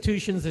the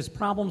institutions. There's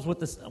problems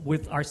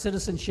with our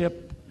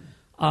citizenship.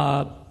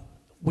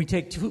 We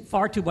take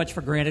far too much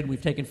for granted.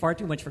 We've taken far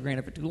too much for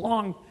granted for too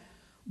long.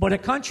 But a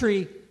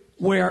country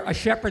where a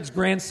shepherd's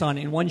grandson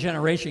in one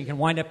generation can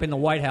wind up in the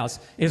White House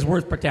is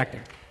worth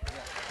protecting.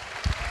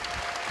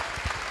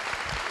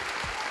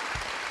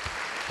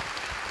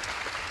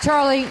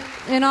 Charlie,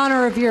 in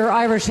honor of your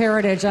Irish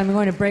heritage, I'm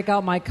going to break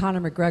out my Conor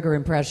McGregor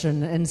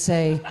impression and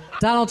say,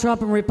 Donald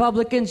Trump and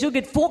Republicans, you'll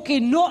get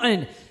fucking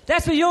nothing.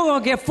 That's what you're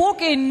going to get,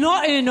 fucking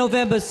nothing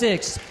November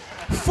 6th.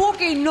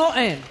 Fucking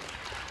nothing.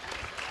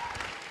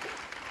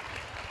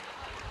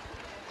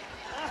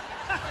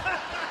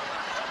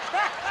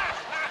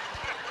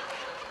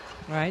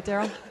 All right,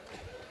 Daryl?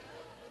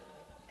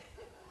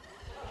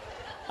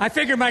 I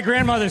figure my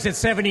grandmother's at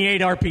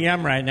 78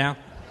 RPM right now.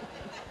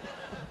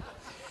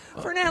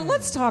 Fernand,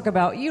 let's talk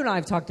about, you and I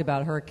have talked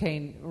about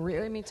Hurricane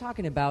Maria. I mean,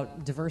 talking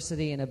about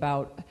diversity and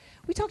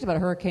we talked about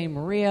Hurricane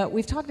Maria.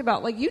 We've talked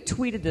about, like you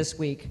tweeted this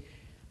week,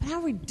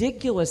 how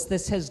ridiculous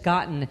this has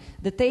gotten,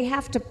 that they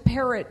have to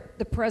parrot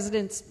the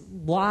president's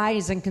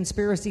lies and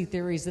conspiracy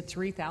theories that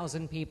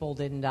 3,000 people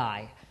didn't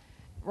die.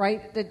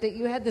 Right? That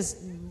you had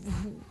this,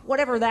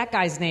 whatever that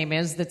guy's name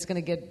is that's going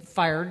to get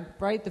fired,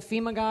 right? The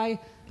FEMA guy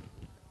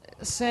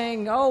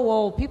saying, oh,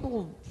 well,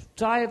 people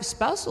die of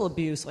spousal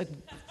abuse. Like,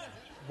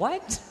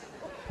 what?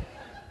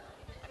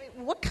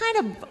 What kind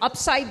of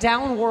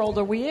upside-down world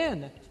are we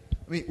in? I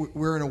mean,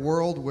 we're in a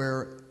world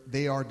where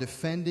they are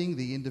defending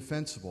the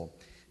indefensible.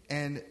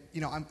 And,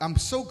 I'm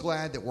so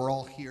glad that we're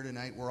all here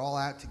tonight. We're all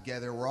out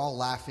together. We're all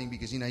laughing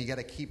because, you got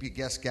to keep your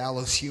guest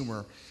gallows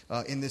humor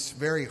in this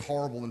very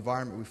horrible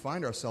environment we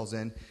find ourselves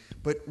in.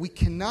 But we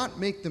cannot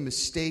make the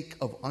mistake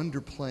of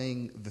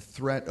underplaying the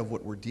threat of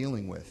what we're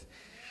dealing with.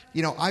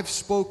 I've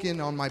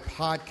spoken on my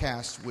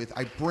podcast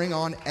I bring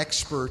on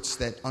experts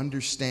that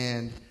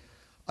understand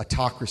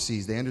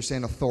autocracies. They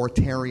understand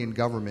authoritarian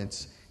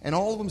governments. And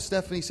all of them,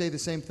 Stephanie, say the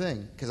same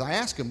thing. Because I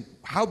ask them,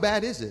 how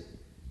bad is it?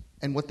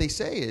 And what they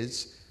say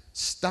is,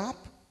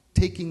 stop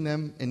taking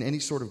them in any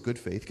sort of good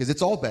faith, because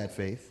it's all bad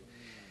faith.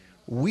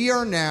 We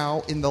are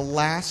now in the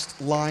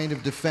last line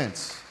of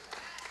defense.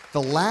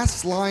 The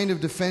last line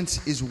of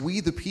defense is we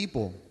the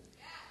people.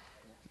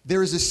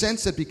 There is a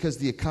sense that because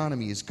the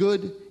economy is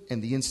good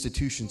and the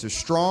institutions are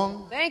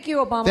strong. Thank you,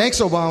 Obama. Thanks,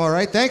 Obama,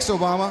 right? Thanks,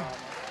 Obama.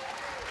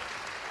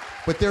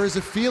 But there is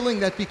a feeling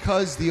that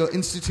because the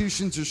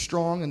institutions are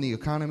strong and the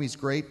economy is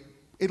great,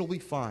 it'll be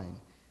fine.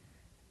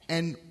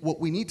 And what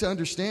we need to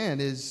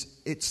understand is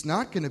it's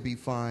not going to be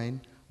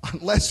fine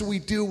unless we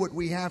do what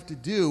we have to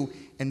do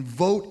and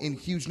vote in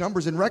huge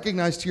numbers and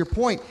recognize, to your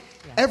point,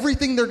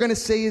 everything they're going to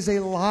say is a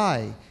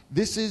lie.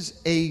 This is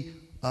a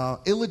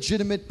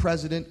illegitimate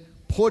president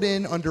put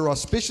in under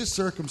auspicious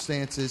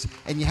circumstances,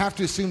 and you have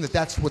to assume that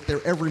that's what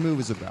their every move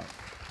is about.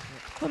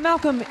 Well,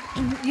 Malcolm,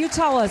 you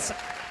tell us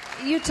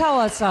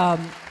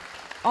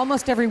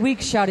almost every week,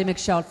 Shouty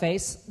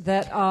McShoutface,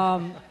 that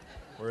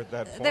we're at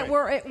that point.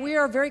 that we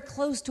are very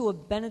close to a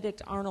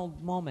Benedict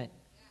Arnold moment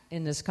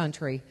in this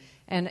country.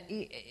 And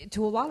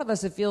to a lot of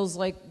us, it feels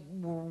like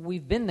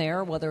we've been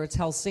there, whether it's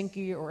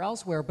Helsinki or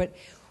elsewhere. But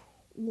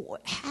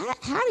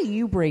how do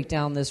you break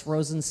down this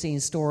Rosenstein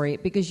story?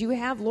 Because you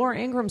have Laura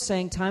Ingraham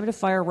saying, time to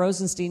fire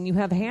Rosenstein. You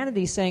have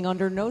Hannity saying,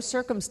 under no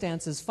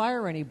circumstances,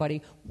 fire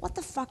anybody. What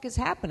the fuck is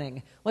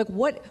happening? Like,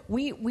 what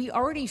we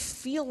already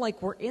feel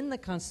like we're in the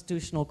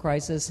constitutional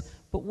crisis,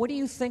 but what do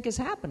you think is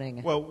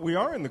happening? Well, we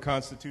are in the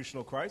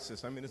constitutional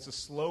crisis. I mean, it's a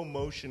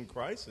slow-motion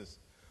crisis.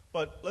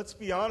 But let's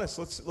be honest.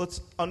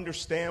 Let's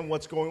understand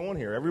what's going on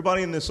here.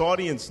 Everybody in this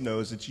audience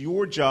knows it's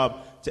your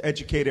job to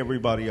educate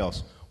everybody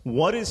else.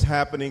 What is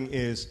happening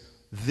is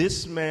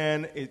this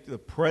man, the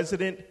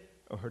president,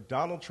 or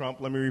Donald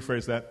Trump, let me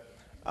rephrase that.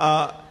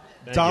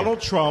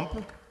 Donald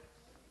Trump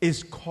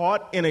is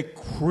caught in a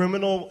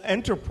criminal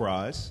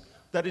enterprise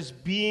that is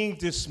being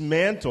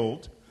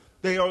dismantled.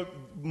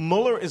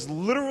 Mueller is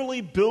literally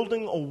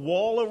building a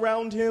wall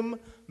around him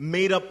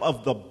made up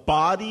of the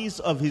bodies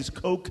of his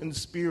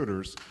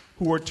co-conspirators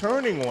who are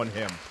turning on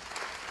him.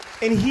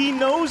 And he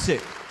knows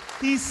it.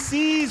 He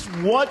sees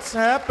what's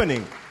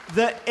happening.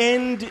 The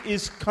end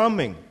is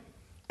coming.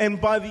 And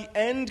by the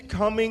end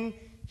coming,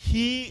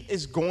 he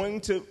is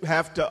going to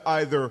have to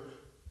either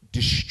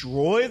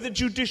destroy the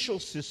judicial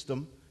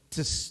system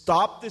to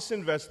stop this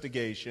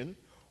investigation,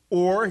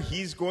 or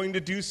he's going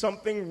to do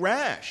something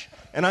rash.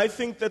 And I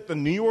think that the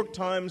New York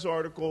Times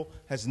article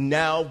has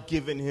now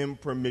given him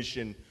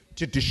permission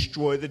to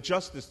destroy the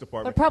Justice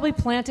Department. But probably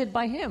planted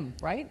by him,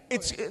 right?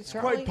 It's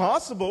quite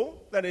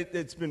possible that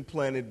it's been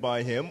planted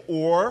by him,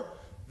 or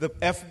the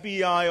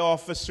FBI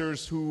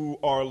officers who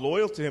are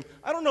loyal to him.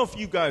 I don't know if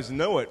you guys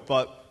know it,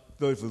 but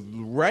the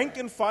rank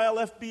and file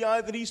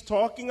FBI that he's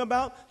talking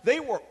about, they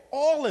were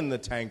all in the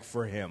tank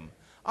for him.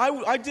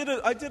 I did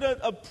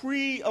a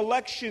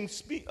pre-election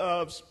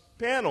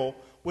panel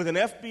with an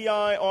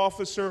FBI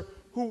officer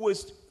who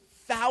was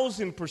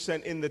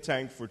 1,000% in the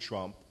tank for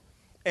Trump,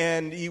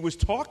 and he was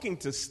talking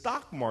to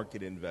stock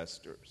market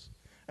investors.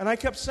 And I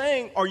kept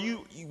saying,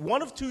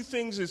 one of two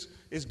things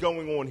is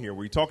going on here.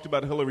 We talked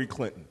about Hillary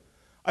Clinton.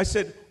 I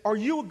said, are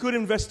you a good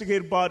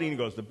investigative body? And he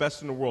goes, the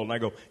best in the world. And I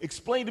go,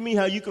 explain to me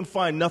how you can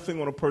find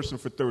nothing on a person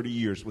for 30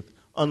 years with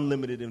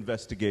unlimited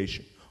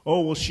investigation.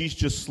 Oh, well, she's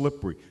just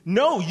slippery.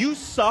 No, you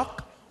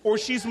suck, or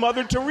she's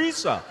Mother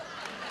Teresa.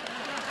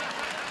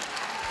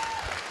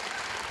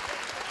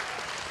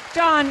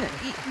 John,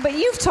 but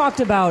you've talked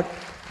about,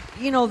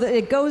 that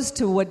it goes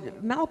to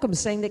what Malcolm's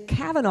saying, that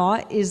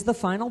Kavanaugh is the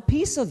final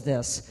piece of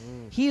this.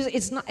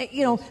 It's not,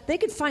 they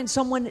could find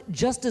someone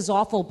just as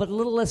awful, but a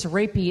little less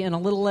rapey and a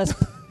little less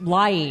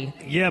lie.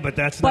 Yeah, but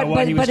that's not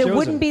why he was chosen. But it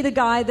wouldn't be the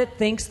guy that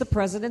thinks the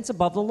president's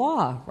above the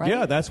law, right?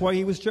 Yeah, that's why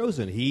he was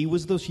chosen. He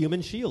was the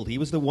human shield. He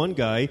was the one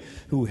guy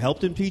who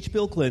helped impeach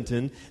Bill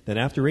Clinton. Then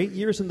after 8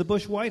 years in the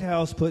Bush White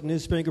House, putting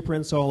his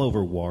fingerprints all over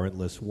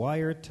warrantless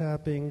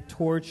wiretapping,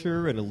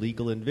 torture, and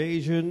illegal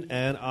invasion,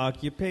 and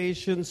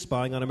occupation,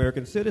 spying on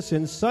American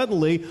citizens,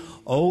 suddenly,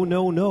 oh,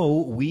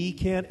 no, we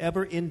can't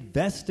ever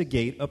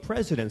investigate a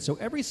president. So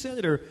every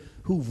senator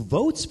who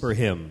votes for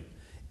him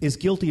is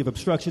guilty of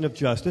obstruction of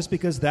justice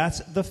because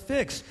that's the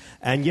fix.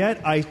 And yet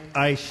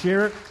I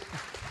share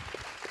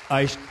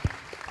an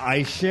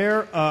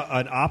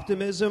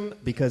optimism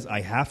because I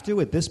have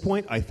to. At this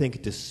point, I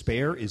think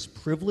despair is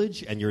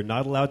privilege, and you're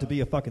not allowed to be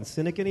a fucking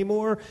cynic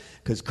anymore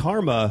because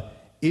karma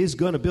is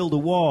going to build a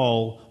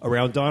wall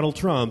around Donald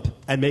Trump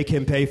and make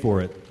him pay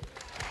for it.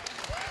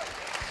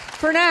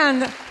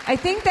 Fernand, I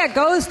think that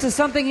goes to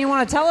something you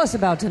want to tell us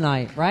about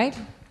tonight, right?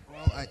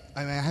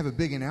 I have a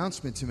big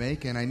announcement to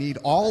make, and I need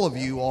all of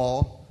you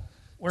all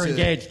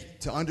engaged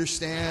to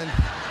understand.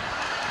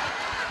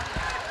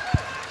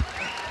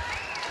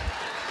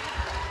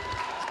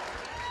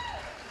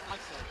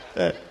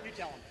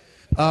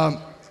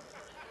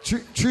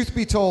 Truth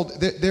be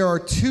told, there are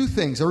two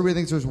things. Everybody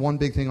thinks there's one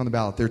big thing on the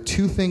ballot. There are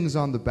two things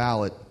on the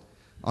ballot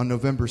on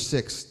November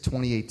 6,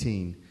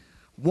 2018.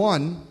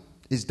 One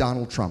is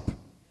Donald Trump.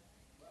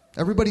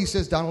 Everybody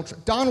says Donald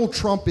Trump. Donald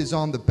Trump is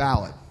on the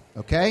ballot,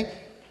 okay?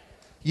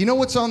 You know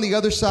what's on the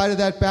other side of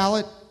that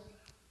ballot?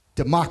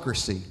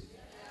 Democracy.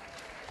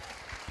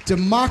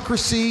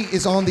 Democracy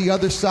is on the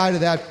other side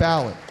of that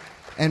ballot.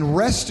 And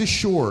rest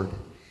assured,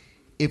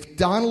 if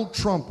Donald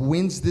Trump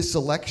wins this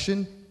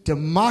election,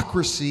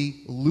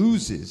 democracy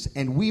loses,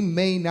 and we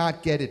may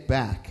not get it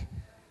back.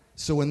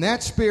 So in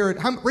that spirit,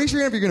 raise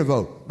your hand if you're going to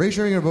vote. Raise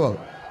your hand if you're going to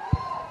vote.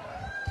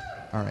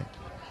 All right.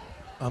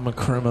 I'm a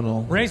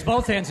criminal. Raise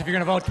both hands if you're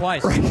going to vote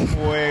twice.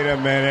 Wait a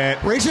minute.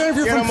 Raise your hand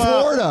if you're from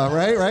Florida,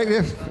 right? Right?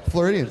 Yeah.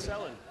 Floridians.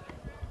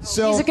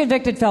 So He's a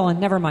convicted felon.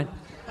 Never mind.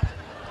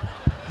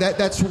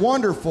 that's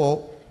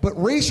wonderful,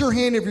 but raise your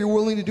hand if you're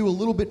willing to do a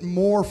little bit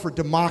more for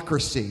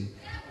democracy.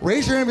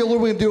 Raise your hand if you're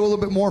willing to do a little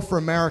bit more for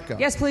America.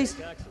 Yes, please.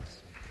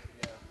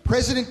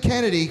 President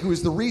Kennedy, who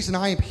is the reason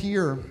I am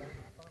here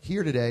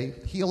today,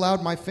 he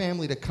allowed my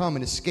family to come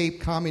and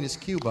escape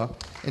communist Cuba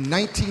in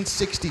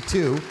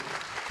 1962.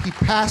 He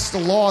passed a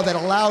law that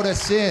allowed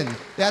us in.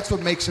 That's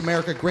what makes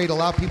America great,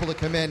 allow people to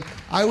come in.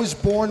 I was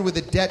born with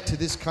a debt to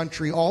this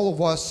country. All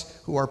of us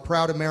who are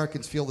proud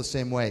Americans feel the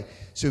same way.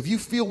 So if you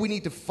feel we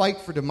need to fight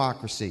for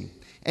democracy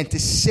and to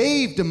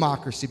save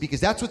democracy, because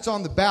that's what's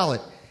on the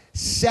ballot,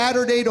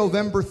 Saturday,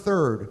 November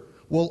 3rd,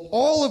 will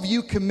all of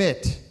you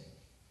commit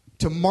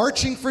to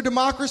marching for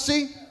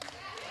democracy?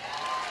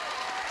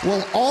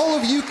 Will all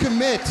of you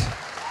commit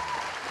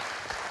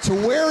to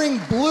wearing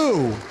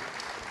blue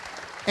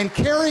and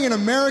carrying an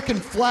American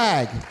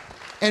flag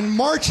and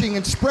marching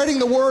and spreading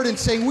the word and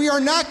saying we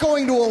are not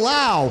going to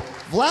allow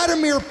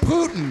Vladimir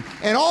Putin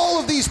and all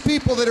of these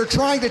people that are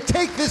trying to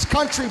take this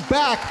country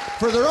back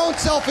for their own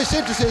selfish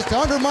interests to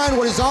undermine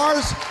what is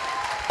ours?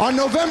 On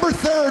November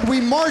 3rd, we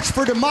march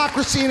for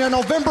democracy, and on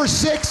November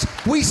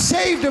 6th, we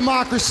save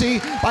democracy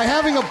by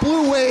having a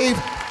blue wave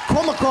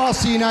come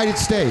across the United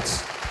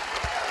States.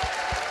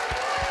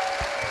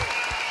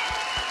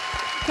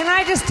 Can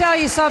I just tell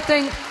you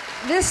something?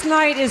 This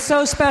night is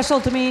so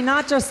special to me,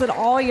 not just that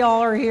all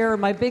y'all are here,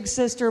 my big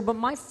sister, but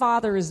my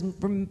father is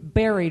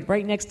buried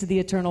right next to the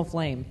eternal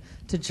flame,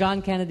 to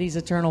John Kennedy's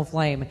eternal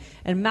flame.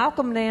 And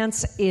Malcolm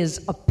Nance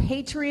is a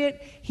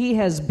patriot. He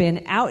has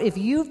been out. If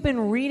you've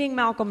been reading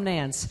Malcolm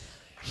Nance,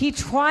 he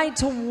tried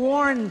to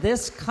warn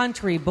this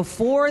country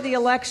before the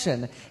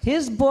election.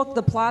 His book,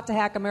 The Plot to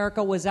Hack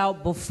America, was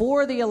out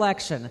before the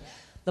election.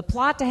 The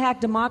Plot to Hack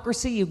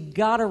Democracy, you've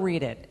got to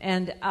read it.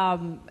 And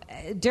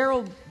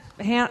Daryl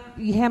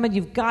Hammond,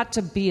 you've got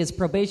to be his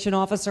probation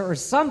officer or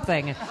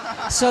something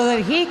so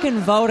that he can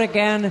vote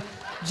again.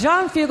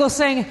 John Fugel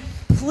saying,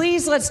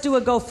 please let's do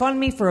a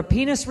GoFundMe for a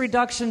penis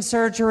reduction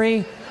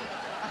surgery.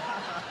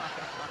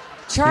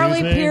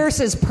 Charlie Pierce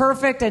is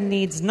perfect and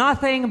needs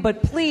nothing,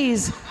 but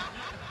please,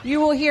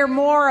 you will hear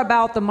more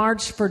about the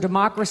March for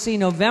Democracy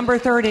November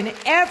 3rd in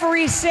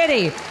every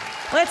city.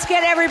 Let's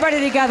get everybody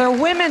together.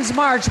 Women's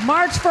March,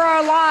 March for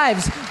Our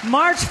Lives,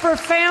 March for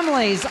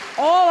Families.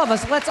 All of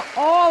us, let's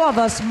all of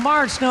us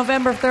march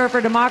November 3rd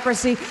for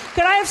democracy.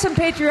 Could I have some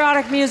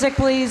patriotic music,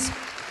 please?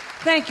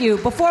 Thank you.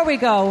 Before we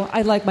go,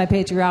 I'd like my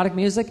patriotic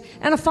music.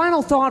 And a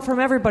final thought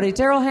from everybody.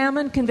 Daryl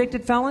Hammond,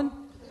 convicted felon.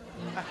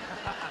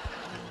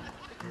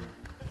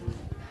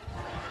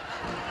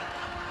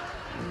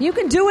 You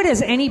can do it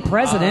as any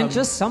president,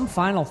 just some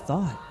final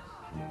thought.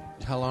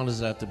 How long does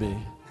it have to be?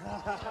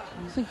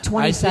 It's like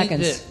 20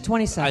 seconds.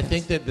 20 seconds. I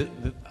think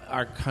that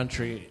our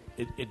country,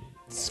 it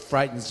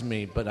frightens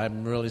me, but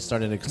I'm really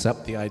starting to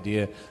accept the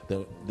idea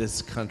that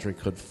this country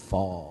could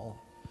fall.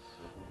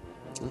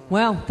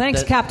 Well,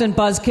 thanks, Captain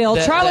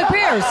Buzzkill. Charlie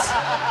Pierce.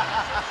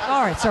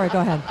 All right, sorry, go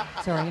ahead.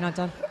 Sorry, you're not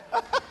done?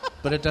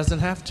 But it doesn't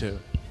have to.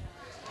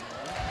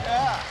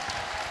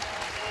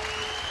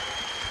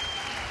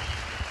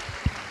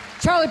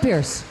 Charlie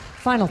Pierce,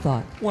 final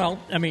thought. Well,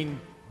 I mean,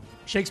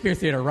 Shakespeare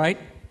Theater, right?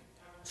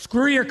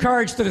 Screw your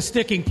cards to the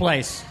sticking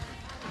place.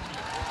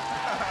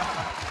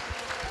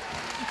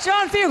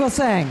 John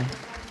Fugelsang.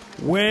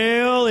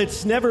 Well,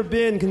 it's never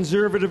been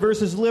conservative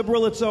versus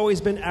liberal. It's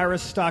always been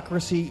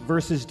aristocracy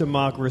versus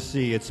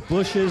democracy. It's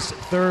Bush's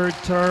third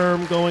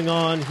term going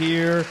on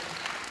here.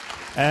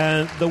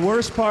 And the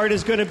worst part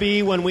is going to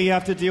be when we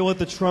have to deal with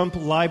the Trump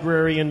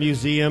Library and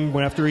Museum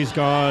after he's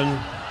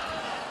gone.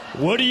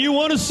 What do you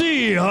want to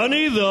see,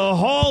 honey? The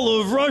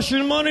Hall of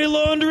Russian Money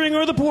Laundering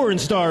or the porn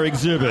star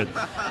exhibit?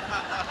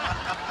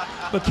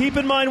 But keep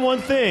in mind one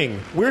thing.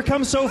 We're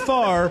come so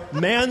far,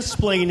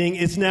 mansplaining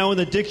is now in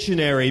the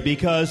dictionary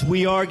because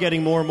we are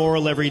getting more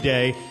moral every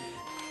day.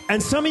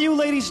 And some of you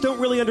ladies don't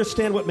really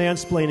understand what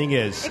mansplaining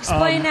is.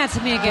 Explain that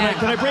to me again.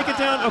 Can I break it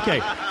down?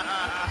 Okay.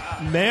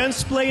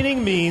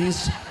 Mansplaining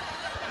means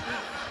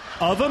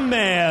of a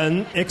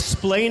man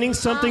explaining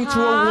something to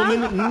a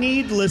woman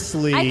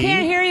needlessly. I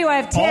can't hear you, I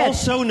have tits.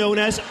 Also known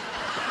as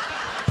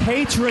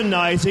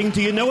patronizing.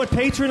 Do you know what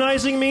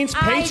patronizing means?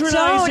 Patronizing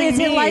I don't. Is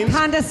means, it like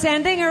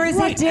condescending or is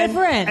it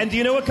different? And do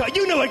you know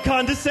what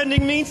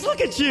condescending means? Look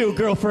at you,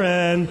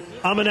 girlfriend.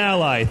 I'm an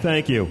ally.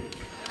 Thank you.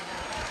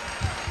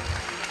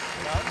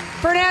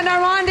 Fernand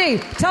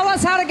Armandi, tell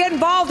us how to get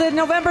involved in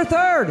November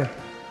 3rd.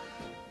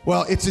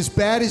 Well, it's as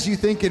bad as you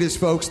think it is,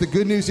 folks. The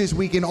good news is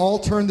we can all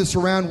turn this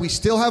around. We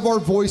still have our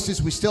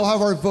voices. We still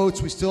have our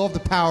votes. We still have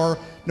the power.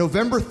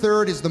 November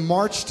 3rd is the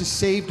March to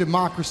Save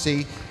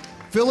Democracy.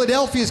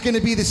 Philadelphia is going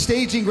to be the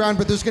staging ground,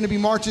 but there's going to be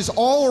marches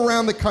all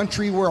around the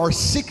country. We are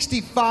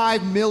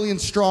 65 million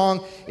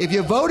strong. If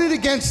you voted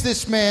against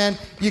this man,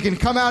 you can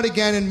come out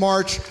again in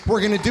March.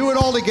 We're going to do it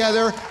all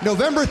together.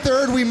 November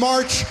 3rd, we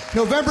march.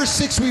 November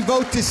 6th, we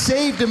vote to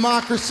save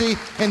democracy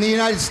in the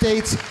United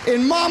States.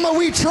 In Mama,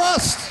 we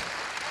trust.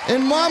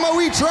 In Mama,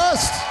 we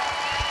trust.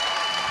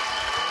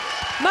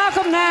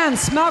 Malcolm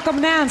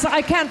Nance,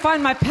 I can't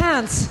find my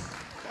pants.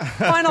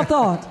 Final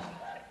thought.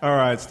 All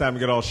right, it's time to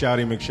get all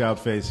shouty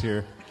McShoutface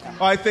here.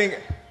 I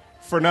think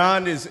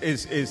Fernand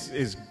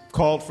is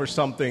called for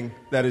something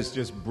that is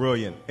just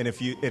brilliant. And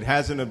if it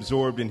hasn't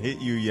absorbed and hit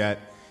you yet,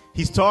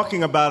 he's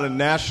talking about a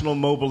national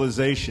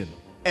mobilization.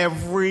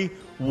 Every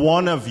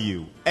one of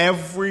you,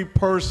 every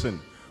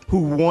person who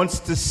wants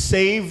to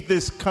save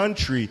this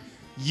country,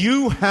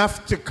 you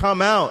have to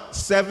come out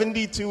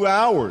 72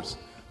 hours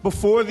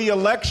before the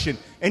election,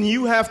 and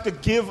you have to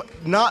give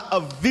not a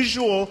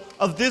visual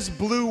of this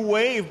blue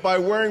wave by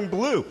wearing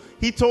blue.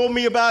 He told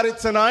me about it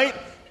tonight.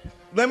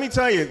 Let me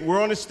tell you,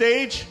 we're on a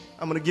stage.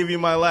 I'm going to give you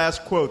my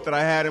last quote that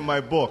I had in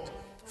my book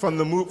from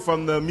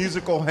the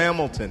musical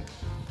Hamilton.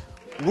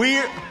 We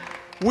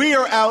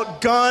are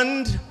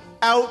outgunned,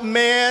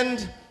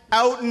 outmanned,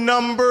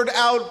 outnumbered,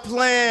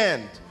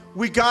 outplanned.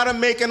 We got to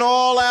make an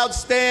all-out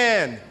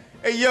stand.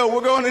 Hey, yo,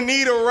 we're going to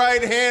need a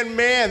right-hand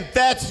man.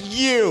 That's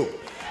you.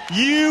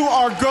 You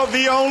are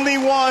the only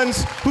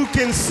ones who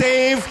can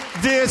save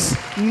this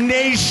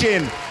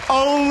nation.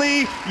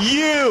 Only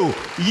you.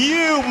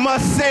 You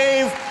must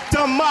save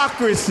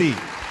democracy.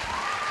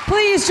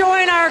 Please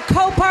join our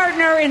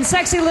co-partner in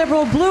Sexy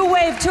Liberal Blue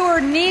Wave Tour,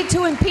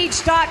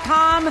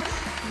 needtoimpeach.com.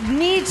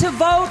 Need to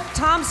vote.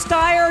 Tom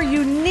Steyer,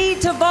 you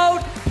need to vote.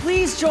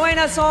 Please join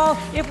us all.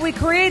 If we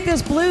create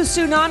this blue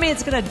tsunami,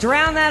 it's going to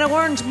drown that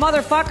orange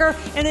motherfucker.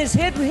 And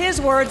his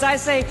words, I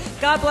say,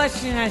 God bless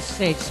the United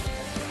States.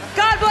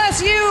 God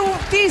bless you,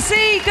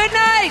 D.C. Good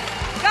night.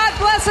 God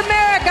bless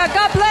America.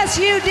 God bless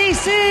you,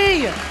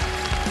 D.C.